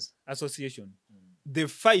bloggers association the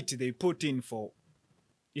fight they put in for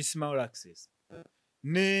Isma Olaxess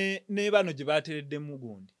ne bano gye batereddemu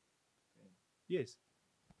gundi yes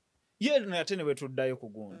ye ate ne bwetuddayo ku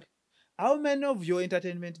gundi how many of your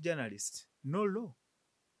entertainment journalists no law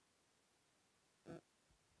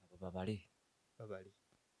babale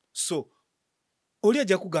so oli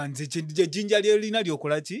ajja kuganze ejjinja lyerina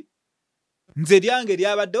lyokola ki nze lyange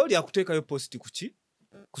lyabaddewo lyakuteekayo posti kuki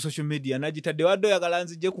ku social media nagitadde wadde oyagala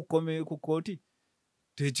nzije ku kooti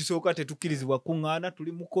tekisooka tetukkirizibwa kuŋŋaana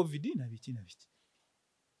tuli mu covid na biki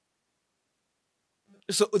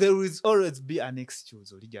so there will always be an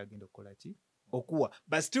excuse oli gyagenda okukola ki okuwa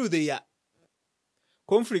but still there are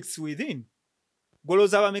conflicts within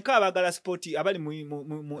golooza abameka abagala sport abali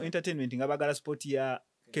mu entertainment nga bagala sport ya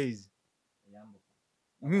Kayz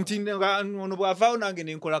nti ono bw'avaawo nange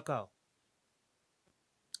nenkolakaawo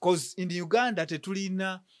cause in Uganda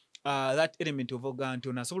tetulina that element of oganti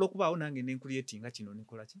ono asobola okubaawo nange nencreatinga kino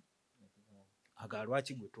nekola ki aga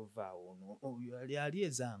lwaki gwe tovaawo ono yali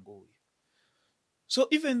ezanga oyo so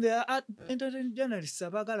even there are entertainment journalists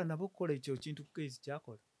abagala nabo okukola ekyo kintu Kayz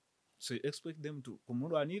kyakola so you expect them to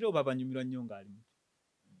kumulwanira oba banyumirwa nnyo ng'alimu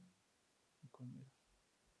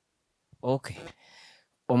okay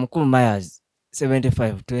omukulu Myers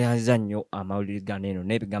 75 tweyanziza nnyo amawulire gano eno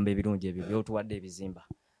n'ebigambo ebirungi ebyo byotuwadde ebizimba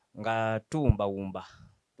nga tuwumbawumba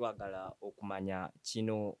twagala okumanya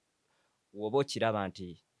kino woba okiraba nti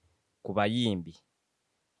ku bayimbi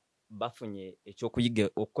bafunye ekyokuyiga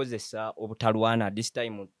okukozesa obutalwana this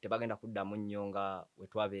time tebagenda kuddamu nnyo nga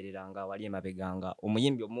wetwabeereranga wali emabeganga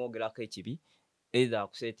omuyimbi omwogerako ekibi either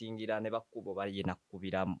akusetingira ne bakkubo bali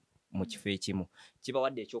nakukubira mu kifo ekimu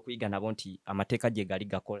kibawadde ekyokuyiga nabo nti amateeka gye gali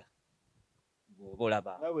gakola bw'oba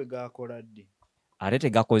olaba nawe gakola ddi ate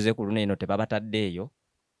tegakoze ku luno eno tebabataddeeyo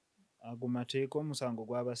agumateeka omusango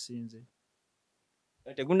gwabasinze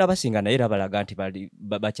tegunda basinga naye balaga nti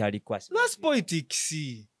bakyali kwasi. That's politics.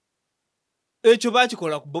 Ekyo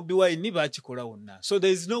bakikola ku Bobi Wine bakikola wonna. So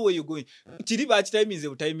there is no way you going. Kiri bakitimize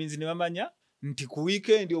butimize ne bamanya nti ku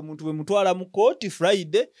weekend omuntu bwe mutwala mu court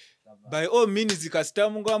Friday by all means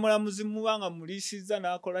kasitamu nga mulamuzi mubanga mulisiza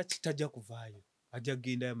nakola kitajja kuvaayo. Ajja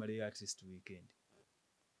genda ya male artist weekend.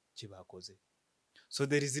 Kibakoze. So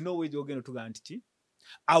there is no way you going to guarantee.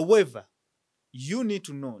 However, you need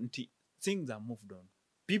to know nti things are moved on.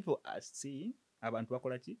 People are seeing abantu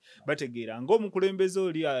bakola ki bategeera ng'omukulembeze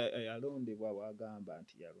oli alondebwa bwagamba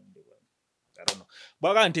nti yalondebwa. I don't know.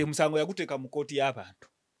 Bwaga nti musango yakuteeka mu kooti y'abantu.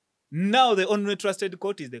 Now the only trusted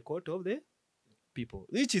court is the court of the people,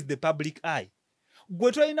 which is the public eye.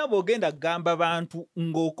 Gwe tolina bw'ogenda gamba bantu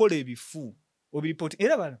ng'okola ebifu obiripoti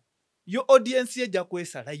era bano yo audience yejja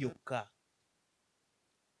kwesala yokka.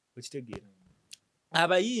 Okitegeera.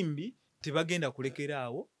 Abayimbi tebagenda kulekera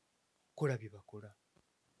awo kola bye bakola.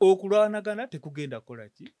 Okulwanagana tekugenda kola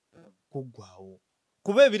ki kuggwawo.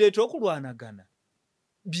 Kuba ebireeta okulwanagana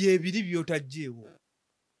byebiri byotajjeewo.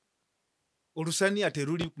 Olusaniya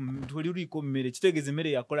teruliko mmere kitegeeza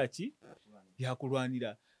emmere yakola ki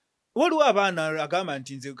yakulwanira. Waliwo abaana agamba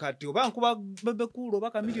nti nze kati oba nkuba bebekuulo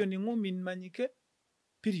oba kamiliyoni 10 mmanyike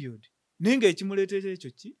period. Naye ng'ekimuleetera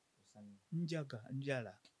ekyo ki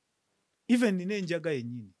njala. Even n'enjaga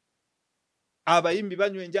yennyini. Abayimbi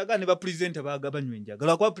banywa enjaga ne ba presenter banywa enjaga.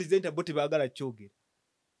 Lwakuba presenter bo tebaagala kyogera.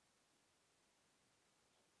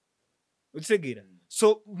 Okitegera.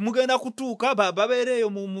 So mugenda kutuuka babeereeyo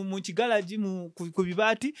mu kigalaji ku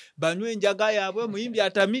bibaati banywa enjaga yaabwe muyimbi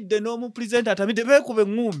atamidde n'omu presenter atamidde beekube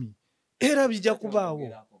ngumi. Era bijja kubaawo.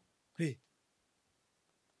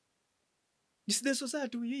 It's the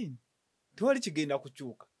society we in. Tewali kigenda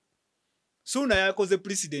kukyuka. Suuna yakoze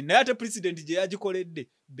president naye ate president gye yagikoledde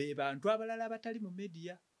be bantu abalala abatali mu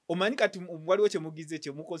media. Omanyi kati waliwo kye mugize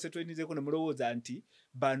kye mukonsentratizeeko ne mulowooza nti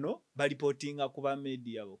bano balipotinga kuba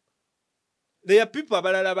media bokka. There are people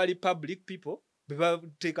abalala bali public people be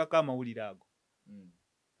bateekako amawulire ago.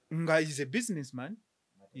 Nga is a businessman.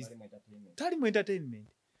 Tali mu entertainment.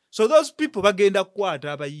 So those people bagenda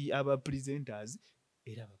kukwata aba presenters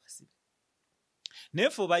era babasibe.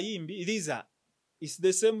 Nefo bayimbi it's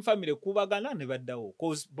the same family kubagana ne baddawo.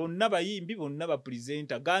 Cause bonna bayimbi bonna ba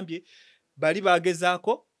presenter gambye bali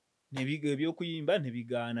bagezaako ebyokuyimba ne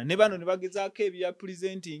bigaana. Ne bano ne bagezaako ebya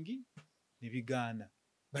presenting ne bigaana.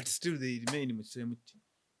 But still they remain mu same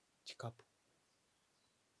kikapu.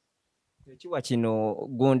 Ekiwa kino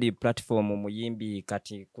gundi platform muyimbi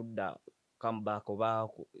kati kudda comeback oba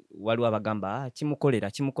waliwo abagamba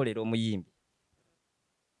kimukolera omuyimbi.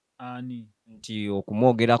 Ani nti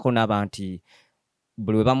okumwogerako n'abantu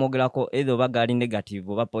buli we bamwogerako either oba gali negative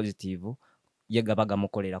oba positive ye gaba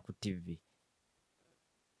gamukolera ku TV.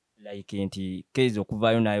 Like nti Kayz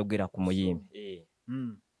okuvaayo n'ayogera ku muyimbi.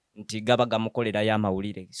 Nti gaba gamukolera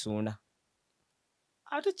y'amawulire Suuna.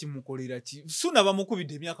 Ate kimukolera ki? Suuna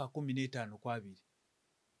bamukubidde emyaka 15 ku 2.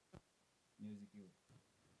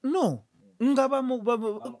 No. Nga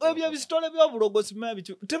ebyo bisitole by'obulogosi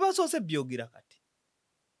tebasoose byogera kati.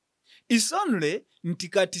 It's only nti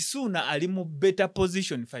kati Suuna ali mu better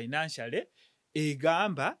position financially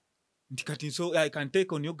egamba nti kati so I can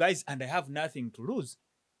take on you guys and I have nothing to lose.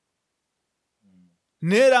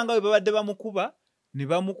 Neera nga babadde bamukuba ne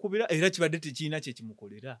bamukubira era kibadde tekiina kye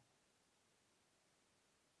kimukolera.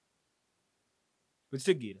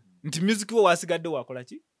 Okitegeera nti music we wasigadde wakola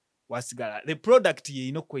ki wasigala the product ye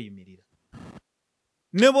ino kweyimirira.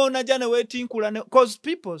 Ne bona jane wetinkula ne cause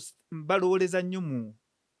people balowoleza nnyo mu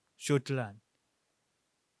Shortland.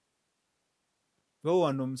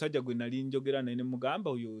 Wano omusajja gwe nali njogera naye ne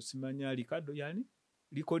mugamba oyo simanya alikado yani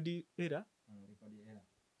likodi era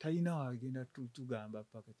talina wagenda tugamba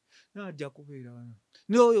paka najja kubeera wano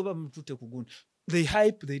n'oyo bamutute ku gundi. They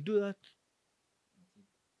hype, they do that.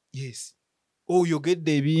 Yes.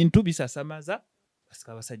 Oyogedde ebintu bisasamaza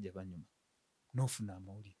basika basajja banyuma n'ofuna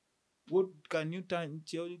amawulire. What can you turn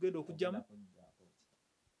kyogedde okujjamu?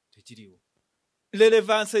 Tekiriwo.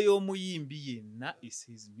 Relevance y'omuyimbi yenna is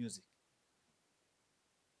his music.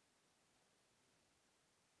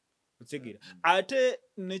 Otegera. Ate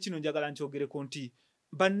nekino njagala nkyogereko nti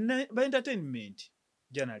ba entertainment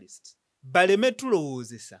journalists baleme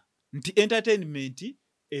tulowoozesa nti entertainment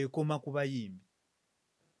ekoma ku bayimbi.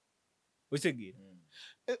 Otegera.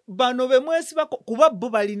 Bano bemwesiba kuba bo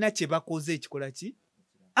balina kye bakoze ekikola ki?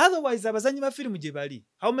 Otherwise abazanyi ba film gye bali.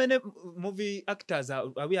 How many movie actors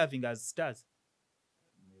are we having as stars?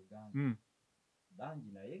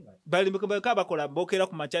 bali bakola bokera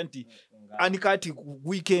ku macha nti anikati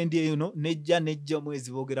weekend nejja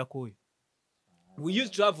mwezi bogerako oyo. We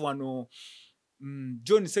used to have one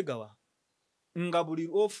John Segawa nga buli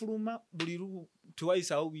ofuluma buli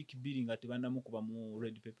twice a week billing ati bandamukuba mu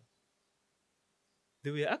red paper.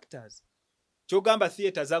 They were actors. Chogamba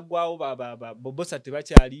theater zagwawo ba Bobosa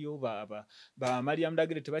tebakyaliyo ba Mariam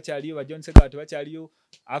Dagire tebakyaliyo ba John Segawa tebakyaliyo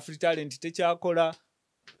Afri Talent tekyakola.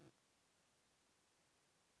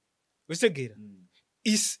 Wesegera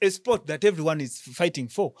is a sport that everyone is fighting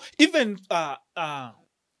for. Even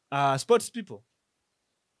sports people,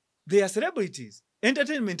 they are celebrities.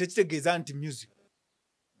 Entertainment is anti-music.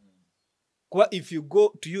 If you go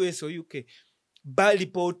to US or UK, by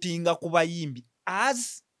reporting kubayimbi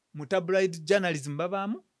as mutabloid journalism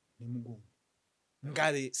babamu nimugumu.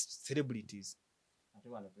 Ngale celebrities.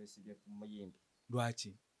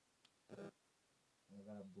 Lwaki?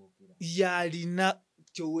 Yalina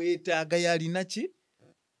kyowetaaga yalina ki?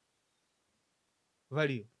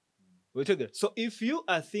 Value. So if you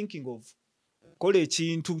are thinking of kola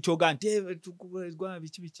ekintu kyoga nti tukugwa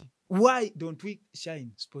biki why don't we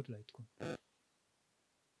shine spotlight?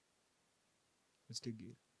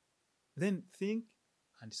 Then think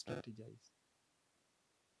and strategize.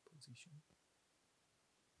 Position.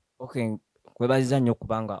 Okay, kwebaziza nnyo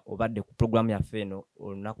kubanga obadde ku program yaffe eno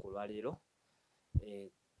olunaku olwaleero.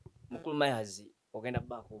 Mukulu Mayazi ogenda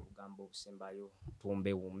baako obugambo obusembayo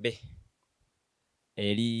tumbewumbe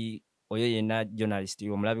eri oyo yenna journalist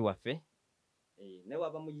omulabi waffe ne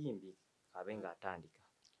waba muyimbi abenga atandika.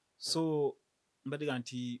 So mbadiga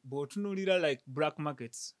nti bw'otunuulira like black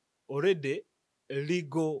markets already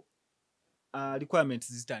legal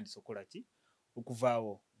requirements zitandise okola ki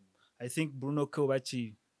okuvaawo. I think Bruno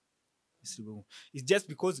Kobachi it's just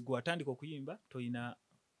because gwatandika okuyimba toyina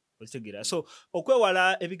otegera. So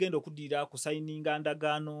okwewala ebigenda okudira ku signing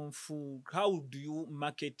ndagaano fu how do you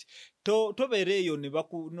market tobereyo ne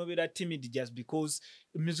bakunobera timid just because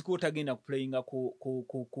music otagenda playing ku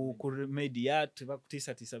media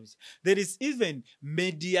tebakutisa tisa. There is even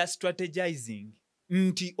media strategizing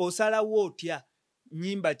nti osalawo otya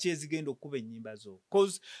nyimba kyezigenda okuba ennyimba zo,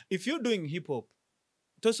 because if you're doing hip hop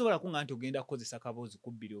tosobola kunga nti ogenda kukozesa kaboozi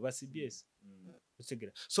kubbiri oba CBS.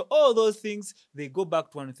 So all those things, they go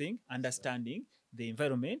back to one thing, understanding the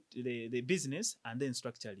environment, the business, and then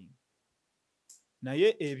structuring.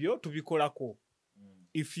 Naye ebyo tubikolako.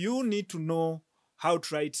 If you need to know how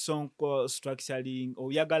to write song structuring,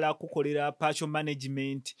 oyagala kukolera partial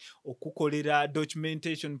management, okukolera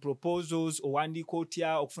documentation proposals, owandika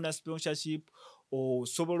otya okufuna sponsorship,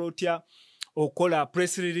 osobola otya okola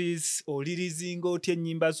press release, releasing otya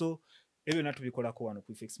ennyimba zo, ebyo natubikolako wano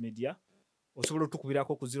ku FX Media. Osobola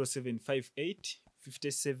tukubirako ku 0758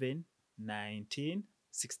 57 19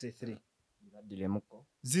 63.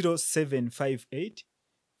 0758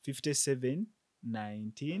 57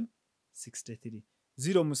 19 63.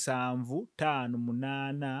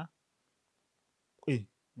 0758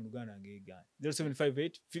 Muganda ngega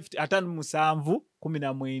 0758 50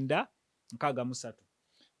 59 63.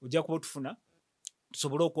 Ojja kuba tufuna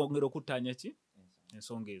tusobola okwongera okutanya ki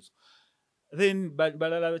ensonga ezo. Then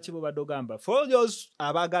balala chibo badogamba for those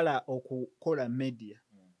abagala okukola media.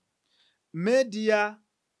 Media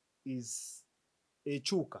is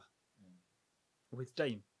echuka with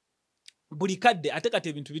time. Buli kadde ate kati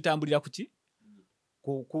ebintu bitambulira kuki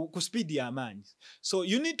ku speed ya amaanyi. So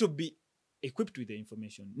you need to be equipped with the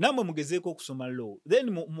information. Namwe mugezeeko okusoma law. Then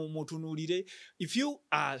mutunulire if you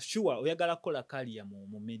are sure oyagala kola career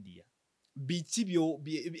mu media. Biti byo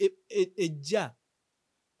ejja.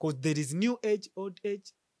 Because there is new age, old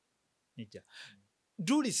age.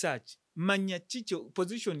 Do research. Manya chicho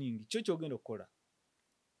positioning. Chicho gendo kola.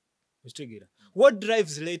 What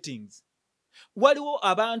drives ratings? Waliwo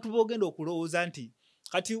abantu bogenda okulowooza nti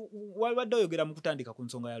kati walibadde oyogera mu kutandika ku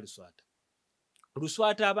nsonga ya Luswata.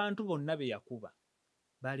 Luswata abantu bonna be yakuba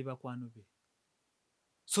baali bakwano be.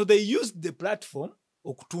 So they used the platform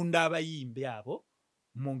okutunda abayimbi abo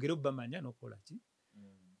mwongere bamanya n'okola ki.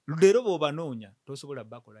 Lero bobanoonya tosobola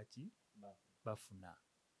bakola ki bafuna.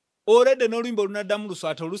 Already n'oluyimba olunaddamu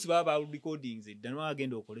Luswata olusi baba recordings eddano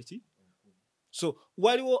agenda okole ki. So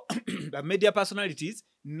waliwo media personalities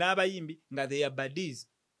n'abayimbi nga they are buddies.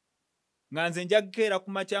 Nga nze njageera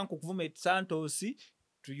ku macyanku kuvuma Santos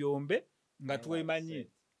tuyombe nga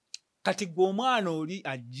twemanyi. Kati gwe omwana oli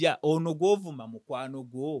ajja ono gw'ovuma mukwano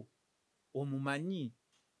gwo omumanyi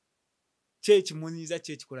kyekimunyiza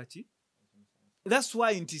kyekikola ki. That's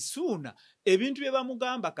why nti Suuna ebintu bye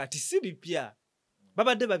bamugamba kati si bipya.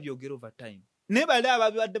 Babadde babyogera over time. Ne bali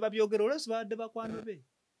ababadde babyogera olwesi babadde bakwano be.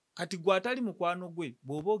 kati gwe atali mukwano gwe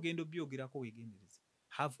bw'oba ogenda obyogerako weegendereze.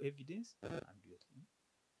 Have evidence and do your thing.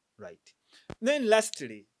 Right. Then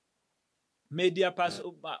lastly, media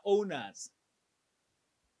owners.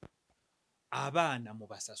 Abaana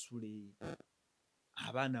mubasasule.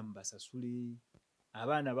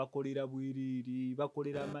 Abaana bakolera bwiriri,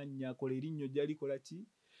 bakolera mannya, kolera nnyo jali kola ki?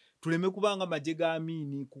 Tuleme kubanga maje ga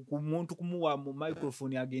amini ku muntu kumuwa mu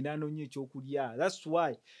microphone agenda anonye ekyokulya. That's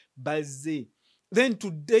why bazze. Then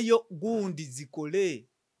today yo gundi zikole.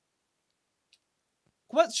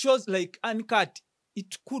 What shows like uncut,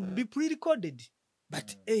 it could be pre-recorded,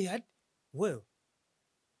 but aired well.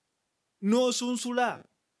 No sunsula.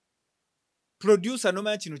 Producer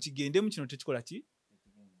no kino kigende mu kino tekikola ki?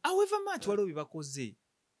 However much waliwo bibakoze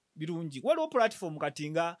birungi. Waliwo platform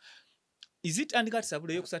katinga. Is it uncut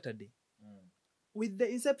sabule yo ku Saturday? With the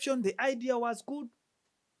inception, the idea was good.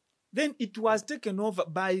 Then it was taken over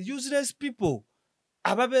by useless people.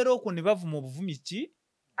 Ababeera okwo ne bavuma obuvumi ki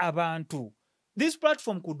abantu. This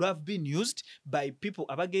platform could have been used by people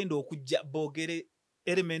abagenda okujja boogere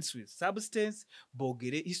elements with substance,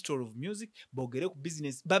 boogere history of music, boogere ku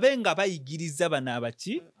business. Babenga bayigiriza bana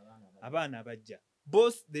abaki abaana abajja.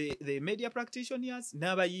 Both the media practitioners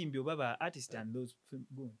n'abayimbi oba ba artists and those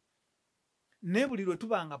boom. Ne buli lwe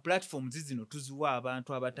tubanga platforms zino tuziwa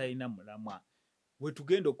abantu abatalina mulamwa. We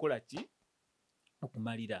tugenda okukola ki?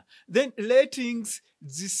 Okumalira. Then ratings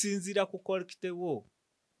zisinzira ku kolekitewo.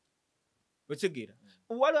 Otegera.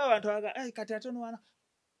 Waliwo abantu abaga kati atono wana.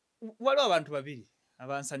 Waliwo abantu babiri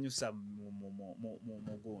abansanyusa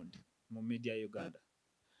mu gundi mu media Uganda.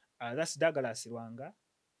 That's Douglas Lwanga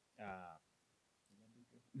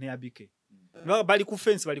ne Abike. Bali ku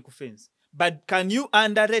fence. But can you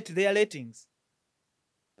underrate their ratings?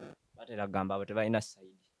 Batera gamba tebalina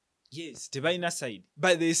side. Yes, tebalina side.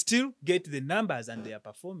 But they still get the numbers and they are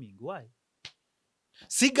performing. Why?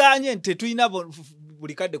 Siganye tetuyina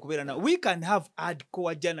buli kadde kubeera na. We can have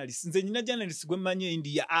hardcore journalists. Nze nyina journalists gwe manye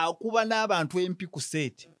India akuba n'abantu MP ku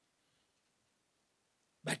set.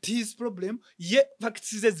 But his problem ye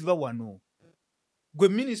facts ze ziva wano. Gwe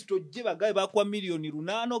minister ojje bagaye bakwa milioni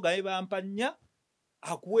 8 gaye bampanya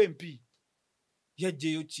akuwa MP.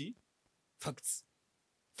 Yajjeyo ki? Facts.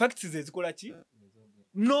 Facts ze zikola ki?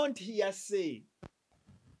 Not hearsay.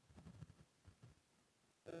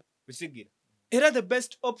 Bisigira. Era the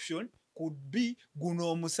best option could be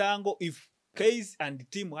guno musango if Kayz and the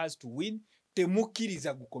team has to win.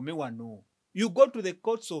 Temukiriza gukome wano. You go to the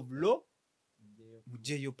courts of law.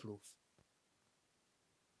 Mujeyo proof.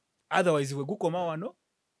 Otherwise we gukoma wano,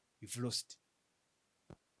 you've lost.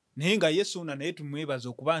 Nenga S Suuna naye tumwebaza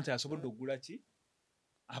okuba nti asobodde okugula ki?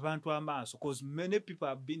 Abantu amaaso. Because many people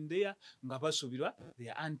have been there nga basubirwa, they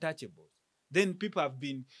are untouchable. Then people have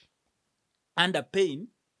been under pain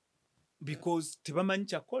because tebamanyi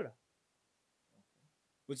kyakola.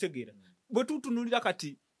 Otegeera. Bwe tutunulira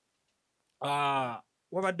kati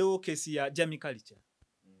wabaddewo kesi ya Jamie Culture.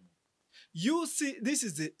 You see, this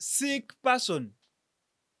is a sick person.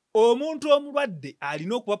 Omuntu omulwadde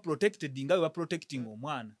alina okuba protected nga we protecting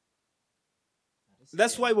omwana.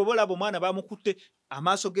 That's why bobolaba omwana bamukutte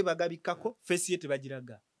amaaso ge bagabikkako, face ye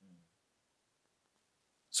tebagiraga.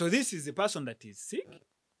 So this is a person that is sick.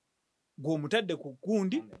 Gw'omutadde ku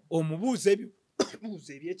gundi omubuuza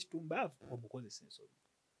ebibuuzo eby'ekitumbaavu omukozesa ensobi.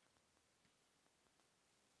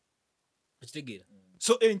 Okitegeera.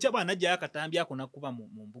 So enkya bw'anajjayo akatambi ako nakuba mu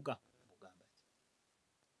mbuga mugamba ki?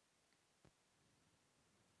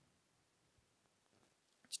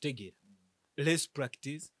 Okitegeera. Let's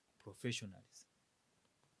practice professionalism.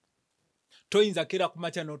 Toyinza kera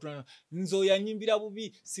kumacha n'otulana nze oyanyimbira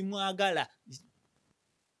bubi simwagala.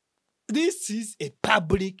 This is a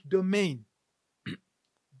public domain.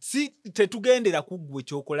 Si tetugendera kuggwe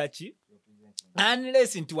kyokola ki?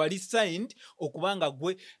 Unless nti wali signed okubanga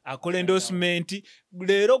gwe akola endorsement.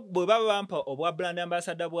 Leero bwe baba bampa obwa brand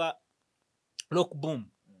ambassador bwa Rock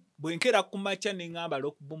Boom. Bwe nkera kumacha n'engamba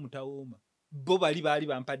Rock Boom tawooma. Bo bali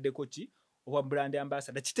bampaddeko ki? Obwa brand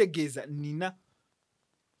ambassador. Kitegeeza nina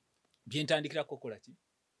byentandikira kokola ki?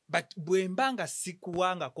 But bwe mbanga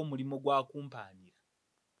sikuwangako mulimo gwa kumpaanira.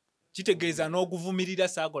 Kitegeeza n'oguvumirira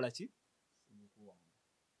saakola ki?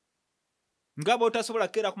 Nga bw'otasobola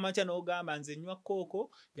kera kumanca n'ogamba nze nywa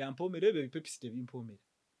kooko yampoomera ebyo ebipepisi tebimpoomera.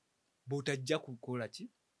 Bw'otajja kukola ki?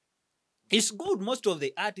 It's good most of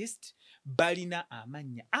the artists balina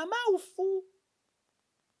amannya amawufu.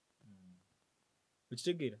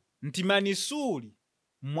 Okitegeera? Nti Manisuuli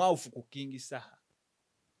mwawufu ku King Saha.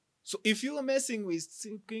 So if you're messing with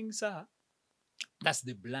King Saha, that's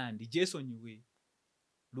the brand. Jason Yue.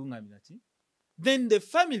 Then the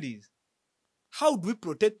families. How do we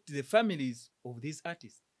protect the families of these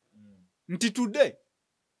artists? nti today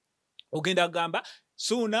ogenda gamba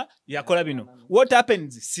Suuna yakola bino. What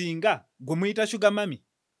happens singa gwe muyita sugar mami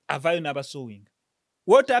avayo n'abasuwinga?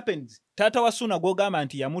 What happens taata wa Suuna gw'ogamba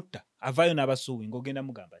nti yamutta avayo n'abasuwinga ogenda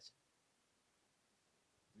mugamba ki?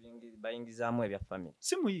 Bayingizaamu ebya family.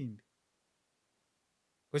 Si muyimbi.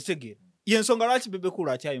 Kwesegera. Yensonga lwaki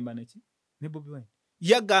bebekulu akyayimba neki? Ne Bobi Wine.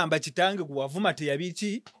 Yagamba kitange gwe wavuma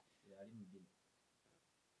teyabiki?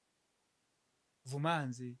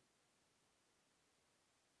 Vumanze.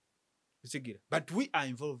 But we are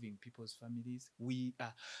involving people's families. We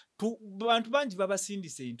are. Bantu banji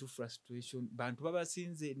babasindise into frustration. Bantu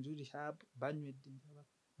babasinze into rehab.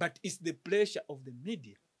 But it's the pressure of the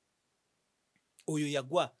media. Oyo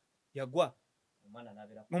yagwa.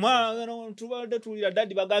 Mwana tubadde tulira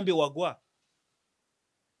daddy bagambye wagwa.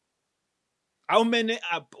 How many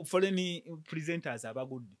foreign presenters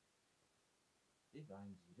abagudde?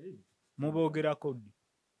 Mwogerako.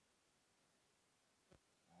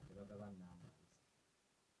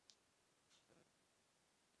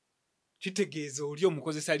 Kitegeeza oli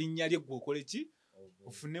omukozesa linnya lye gwe okole ki?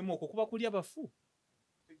 Ofunemu okwo kuba kulya bafu.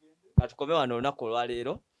 Katukobe wano olunaku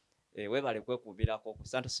olwaleero weebale kwekubirako ku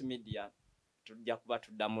Santos Media. Tujja kuba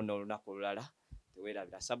tuddamu n'olunaku olulala.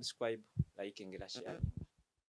 Teweerabira subscribe, like ngera share.